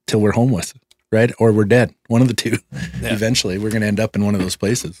drink till we're homeless, right? Or we're dead. One of the two. Yeah. Eventually we're going to end up in one of those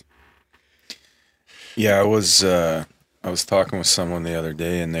places. Yeah, I was talking with someone the other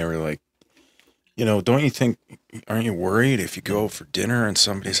day and they were like, don't you think, aren't you worried if you go out for dinner and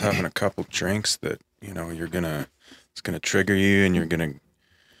somebody's having a couple drinks that, it's going to trigger you and you're going to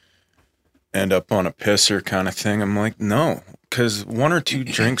end up on a pisser kind of thing? I'm like, no, because 1 or 2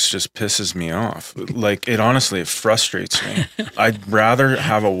 drinks just pisses me off. Like it frustrates me. I'd rather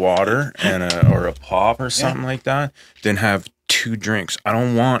have a water or a pop or something like that than have 2 drinks. I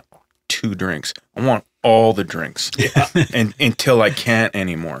don't want 2 drinks. I want all the drinks and until I can't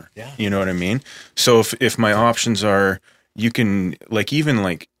anymore. Yeah. You know what I mean? So if my options are, you can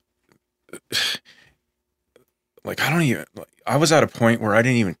I was at a point where I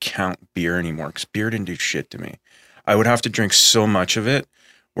didn't even count beer anymore because beer didn't do shit to me. I would have to drink so much of it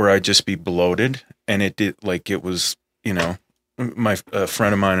where I'd just be bloated, and it did it was, a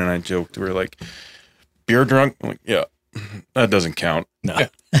friend of mine and I joked, we were like, beer drunk? I'm like, yeah, that doesn't count. No.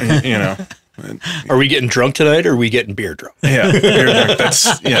 Are we getting drunk tonight or are we getting beer drunk? Yeah. Beer drunk, that's,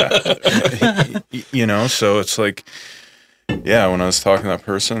 so it's like, yeah, when I was talking to that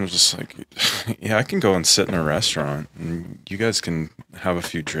person, I was just like, yeah, I can go and sit in a restaurant and you guys can have a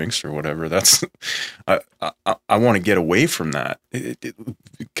few drinks or whatever. That's, I want to get away from that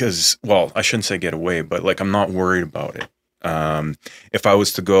because, I shouldn't say get away, but I'm not worried about it. If I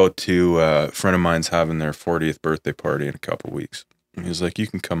was to go to a friend of mine's having their 40th birthday party in a couple of weeks, and he's like, you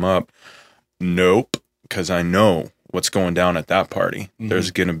can come up. Nope. Because I know what's going down at that party. Mm-hmm.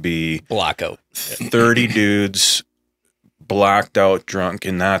 There's going to be blackout 30 dudes blacked out drunk.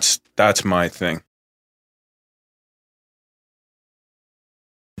 And that's my thing.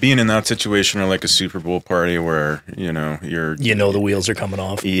 Being in that situation or like a Super Bowl party where, the wheels are coming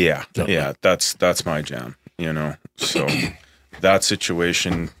off. Yeah. Yeah. That's my jam, so that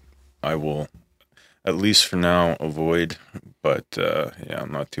situation I will, at least for now, avoid, but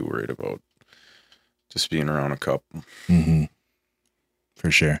I'm not too worried about just being around a couple. Mm-hmm. For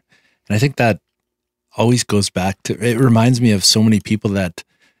sure. And I think that always goes back to, it reminds me of so many people that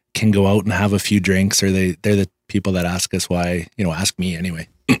can go out and have a few drinks, or they're the people that ask us why, ask me anyway,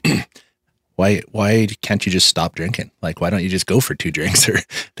 why can't you just stop drinking? Like, why don't you just go for 2 drinks? Or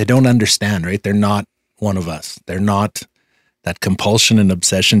they don't understand, right? They're not one of us. They're not, that compulsion and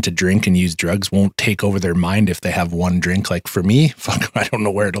obsession to drink and use drugs won't take over their mind if they have 1 drink. Like for me, I don't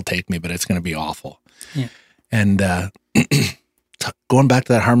know where it'll take me, but it's going to be awful. Yeah. And going back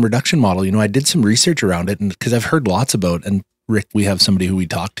to that harm reduction model, I did some research around it, and because I've heard lots about, and Rick, we have somebody who we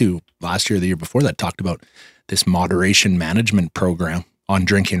talked to last year or the year before that talked about this moderation management program on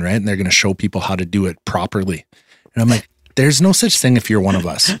drinking, right? And they're going to show people how to do it properly. And I'm like, there's no such thing if you're one of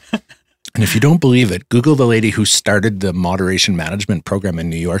us. And if you don't believe it, Google the lady who started the moderation management program in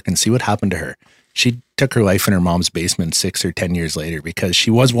New York and see what happened to her. She took her life in her mom's basement 6 or 10 years later because she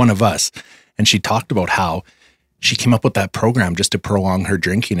was one of us. And she talked about how she came up with that program just to prolong her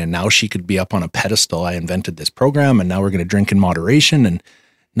drinking. And now she could be up on a pedestal. I invented this program and now we're going to drink in moderation. And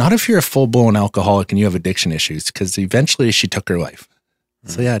not if you're a full-blown alcoholic and you have addiction issues, because eventually she took her life.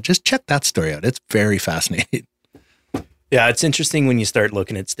 So yeah, just check that story out. It's very fascinating. Yeah, it's interesting when you start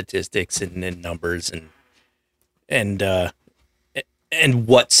looking at statistics and numbers and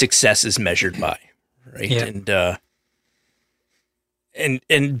what success is measured by, right? Yeah.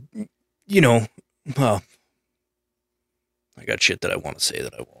 And you know, well, I got shit that I want to say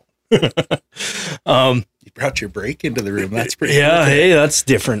that I won't. You brought your break into the room. That's pretty Yeah, cool. hey, that's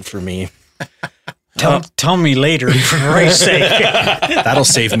different for me. Tell me later, for Christ's sake. That'll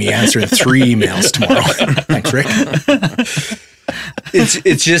save me answering 3 emails tomorrow. Thanks, Rick.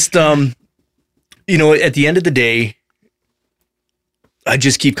 It's just you know, at the end of the day, I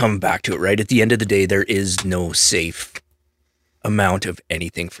just keep coming back to it, right? At the end of the day, there is no safe amount of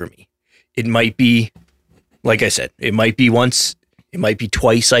anything for me. It might be, like I said, it might be once, it might be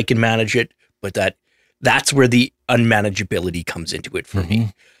twice I can manage it, but that's where the unmanageability comes into it for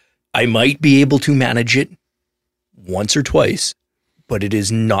me. I might be able to manage it once or twice, but it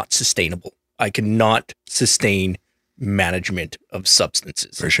is not sustainable. I cannot sustain management of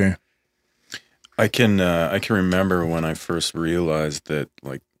substances. For sure. I can remember when I first realized that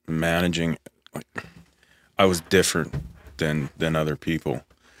like managing, like, I was different than other people,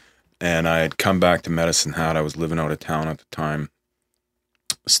 and I had come back to Medicine Hat. I was living out of town at the time,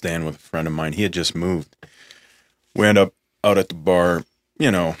 staying with a friend of mine. He had just moved. We end up out at the bar,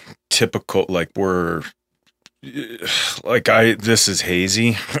 you know, typical, like this is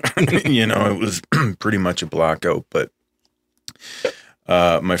hazy, you know, it was pretty much a blackout, but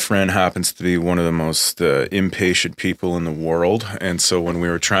my friend happens to be one of the most impatient people in the world. And so when we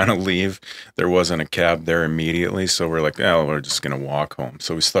were trying to leave, there wasn't a cab there immediately. So we're like, oh, we're just going to walk home.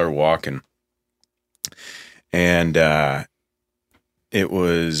 So we started walking, and it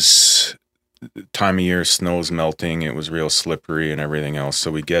was time of year, snow's melting. It was real slippery and everything else. So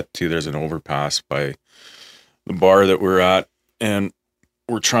we get to, there's an overpass by the bar that we're at, and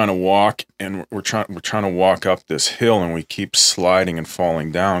we're trying to walk, and we're trying to walk up this hill, and we keep sliding and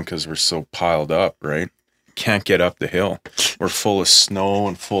falling down because we're so piled up, right? Can't get up the hill. We're full of snow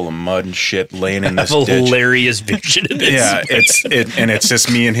and full of mud and shit laying in this I have a ditch. hilarious vision of this. Yeah, it's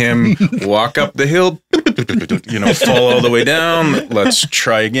just me and him walk up the hill, you know, fall all the way down. Let's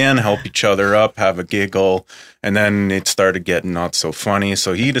try again, help each other up, have a giggle, and then it started getting not so funny.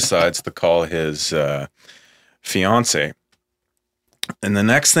 So he decides to call his fiance. And the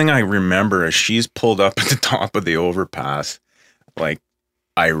next thing I remember is she's pulled up at the top of the overpass, like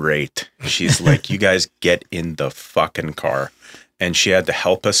irate. She's like, "You guys get in the fucking car." And she had to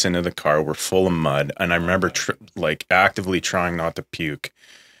help us into the car. We're full of mud. And I remember like actively trying not to puke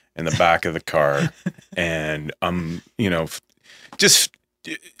in the back of the car. And you know, just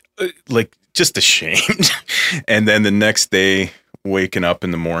ashamed. And then the next day, waking up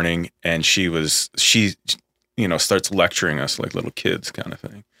in the morning, and she you know, starts lecturing us like little kids kind of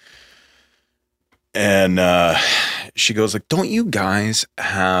thing. And she goes like, "Don't you guys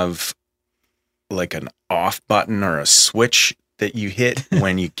have like an off button or a switch that you hit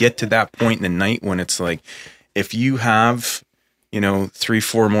when you get to that point in the night when it's like, if you have, you know,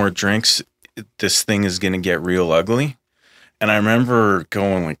 3-4 more drinks, this thing is going to get real ugly?" And I remember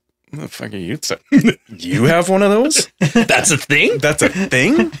going like, "What the fuck are you saying? You have one of those? That's a thing? That's a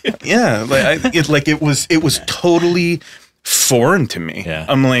thing?" Yeah, it was totally foreign to me. Yeah.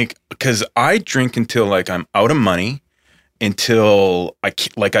 I'm like, because I drink until like I'm out of money, until I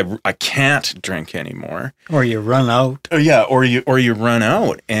can't drink anymore, Or you run out. or yeah, or you run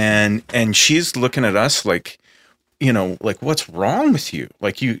out, and she's looking at us like, you know, like, what's wrong with you?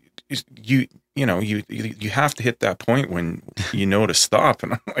 Like you know, you have to hit that point when you know to stop.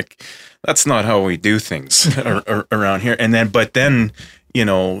 And I'm like, that's not how we do things around here. And then, you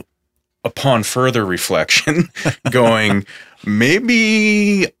know, upon further reflection, going,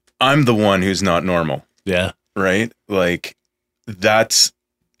 maybe I'm the one who's not normal, Yeah. right? Like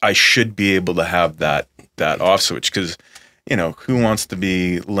I should be able to have that off switch, because, you know, who wants to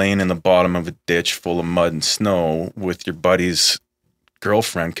be laying in the bottom of a ditch full of mud and snow with your buddy's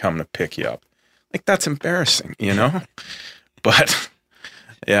girlfriend coming to pick you up? Like, that's embarrassing, you know? But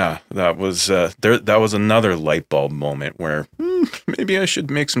yeah, that was another light bulb moment where maybe I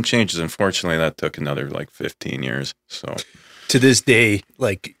should make some changes. Unfortunately, that took another like 15 years. So To this day,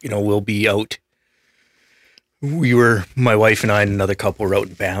 like, you know, we'll be out my wife and I and another couple were out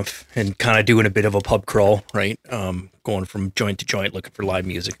in Banff and kind of doing a bit of a pub crawl, right? Going from joint to joint, looking for live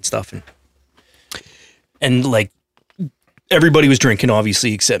music and stuff. And like everybody was drinking,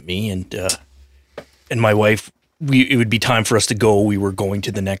 obviously, except me and my wife. It would be time for us to go. We were going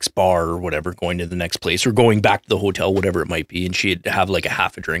to the next bar or whatever, going to the next place or going back to the hotel, whatever it might be. And she'd have like a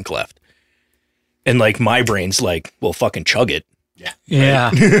half a drink left. And like my brain's like, well, fucking chug it.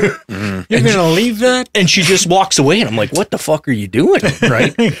 Yeah. You're going to leave that? And she just walks away and I'm like, what the fuck are you doing?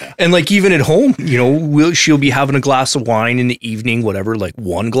 Right. And like, even at home, she'll be having a glass of wine in the evening, whatever, like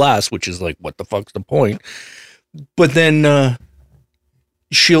one glass, which is like, what the fuck's the point? But then,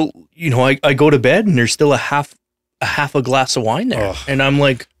 she'll, I go to bed and there's still a half a glass of wine there. Oh. And I'm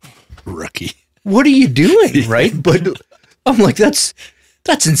like, rookie, what are you doing? Right. But I'm like, that's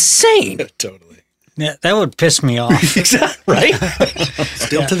insane. Totally. Yeah, that would piss me off. Exactly. Right.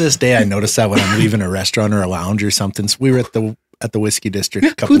 Still to this day, I notice that when I'm leaving a restaurant or a lounge or something. So we were at the Whiskey District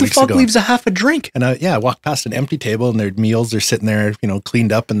a couple weeks ago. Who the fuck leaves a half a drink? And I walked past an empty table and their meals are sitting there,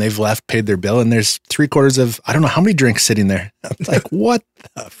 cleaned up, and they've left, paid their bill, and there's 3/4 of, I don't know how many drinks sitting there. I'm like, what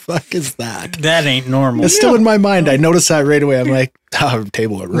the fuck is that? That ain't normal. It's still in my mind. I noticed that right away. I'm like,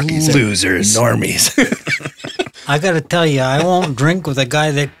 table of rookies. Losers. Normies. I got to tell you, I won't drink with a guy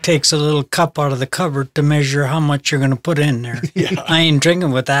that takes a little cup out of the cupboard to measure how much you're going to put in there. Yeah. I ain't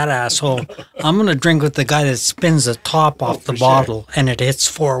drinking with that asshole. I'm going to drink with the guy that spins the top off the bottle and it hits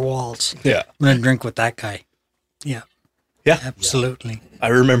 4 walls. Yeah. I'm going to drink with that guy. Yeah. Yeah. Absolutely. I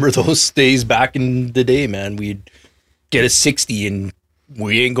remember those days back in the day, man. We'd get a 60 and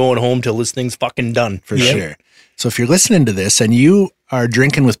we ain't going home till this thing's fucking done. For sure. So if you're listening to this and you are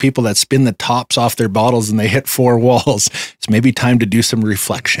drinking with people that spin the tops off their bottles and they hit 4 walls, it's maybe time to do some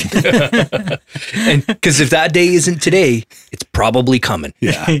reflection. And because if that day isn't today, it's probably coming.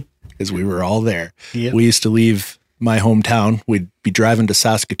 Yeah, because we were all there. Yep. We used to leave my hometown. We'd be driving to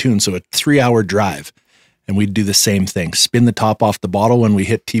Saskatoon, so a 3-hour drive. And we'd do the same thing. Spin the top off the bottle when we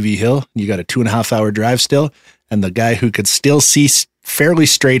hit TV Hill. You got a 2.5-hour drive still. And the guy who could still see fairly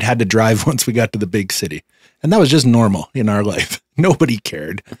straight had to drive once we got to the big city. And that was just normal in our life. Nobody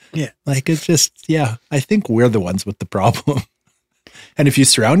cared. Yeah. Like, it's just, I think we're the ones with the problem. And if you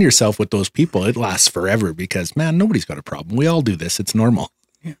surround yourself with those people, it lasts forever because, man, nobody's got a problem. We all do this. It's normal.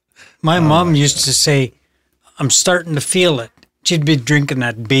 Yeah. My mom used to say, I'm starting to feel it. She'd be drinking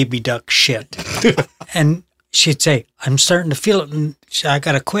that baby duck shit. And she'd say, I'm starting to feel it and I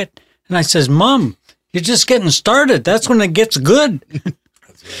got to quit. And I says, Mom, you're just getting started. That's when it gets good.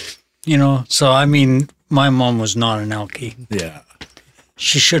 So I mean, my mom was not an alkie. Yeah.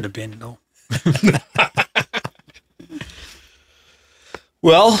 She should have been, though.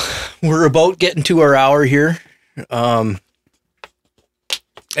 Well, we're about getting to our hour here.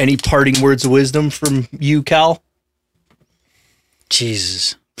 Any parting words of wisdom from you, Cal?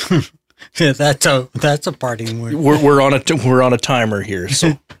 Jesus. Yeah, that's a parting word. We're on a timer here,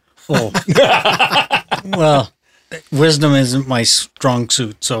 so. Oh. Well, wisdom isn't my strong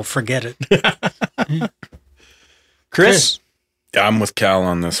suit, so forget it. Chris? Yeah, I'm with Cal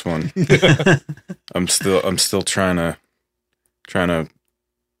on this one. I'm still trying to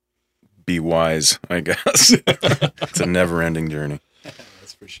be wise, I guess. It's a never-ending journey.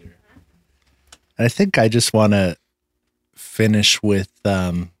 That's for sure. And I think I just want to finish with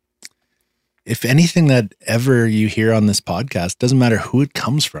if anything that ever you hear on this podcast, doesn't matter who it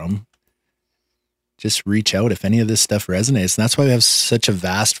comes from, just reach out if any of this stuff resonates. And that's why we have such a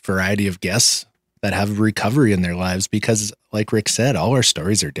vast variety of guests that have recovery in their lives, because like Rick said, all our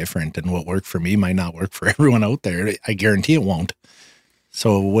stories are different, and what worked for me might not work for everyone out there. I guarantee it won't.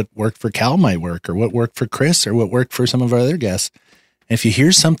 So what worked for Cal might work, or what worked for Chris, or what worked for some of our other guests. And if you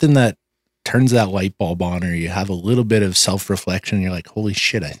hear something that turns that light bulb on, or you have a little bit of self-reflection, you're like, holy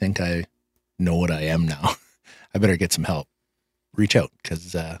shit, I think I know what I am now. I better get some help. Reach out,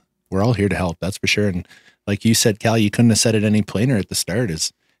 because we're all here to help, that's for sure. And like you said, Cal, you couldn't have said it any plainer at the start,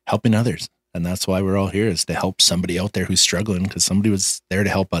 is helping others. And that's why we're all here, is to help somebody out there who's struggling, because somebody was there to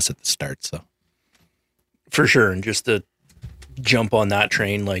help us at the start. So for sure. And just to jump on that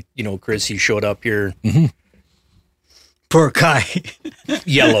train, like, Chris, you showed up here. Mm-hmm. Poor guy.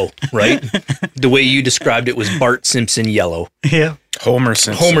 Yellow, right? The way you described it was Bart Simpson yellow. Yeah. Homer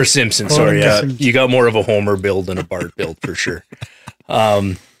Simpson. Homer Simpson. Sorry. Homer Simpson. You got more of a Homer build than a Bart build for sure.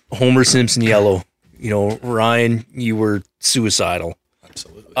 Homer Simpson yellow. Ryan, you were suicidal.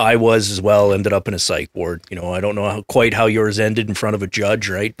 absolutely, I was as well, ended up in a psych ward. I don't know quite how yours ended in front of a judge,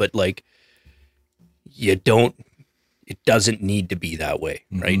 right? But like, it doesn't need to be that way,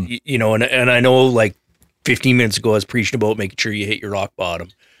 right? Mm-hmm. And I know like 15 minutes ago I was preaching about making sure you hit your rock bottom,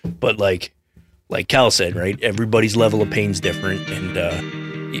 but like like Cal said, right? Everybody's level of pain's different.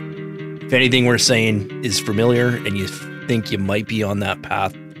 And if anything we're saying is familiar and you think you might be on that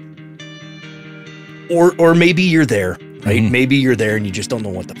path, or maybe you're there, right? Mhm. Maybe you're there and you just don't know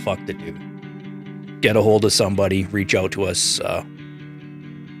what the fuck to do. Get a hold of somebody, reach out to us.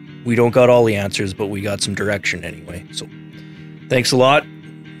 We don't got all the answers, but we got some direction anyway. So thanks a lot.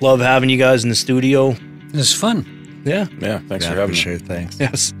 Love having you guys in the studio. It was fun. Yeah. Yeah, thanks Yeah, for having me. sure. Thanks.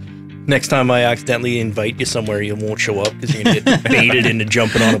 Yes. Next time I accidentally invite you somewhere, you won't show up because you're going to get baited into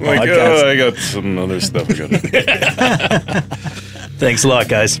jumping on a Like, podcast. I got some other stuff I got to do. Thanks a lot,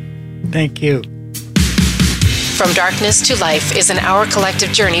 guys. Thank you. From Darkness to Life is an Our Collective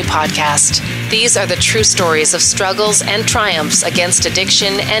Journey podcast. These are the true stories of struggles and triumphs against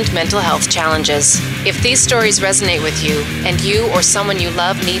addiction and mental health challenges. If these stories resonate with you, and you or someone you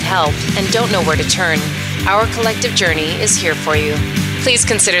love need help and don't know where to turn, Our Collective Journey is here for you. Please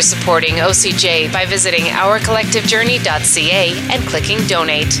consider supporting OCJ by visiting ourcollectivejourney.ca and clicking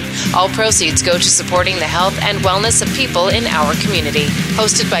donate. All proceeds go to supporting the health and wellness of people in our community.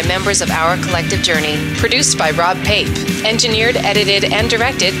 Hosted by members of Our Collective Journey. Produced by Rob Pape. Engineered, edited, and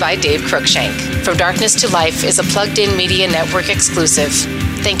directed by Dave Cruikshank. From Darkness to Life is a Plugged In Media Network exclusive.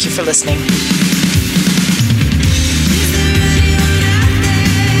 Thank you for listening.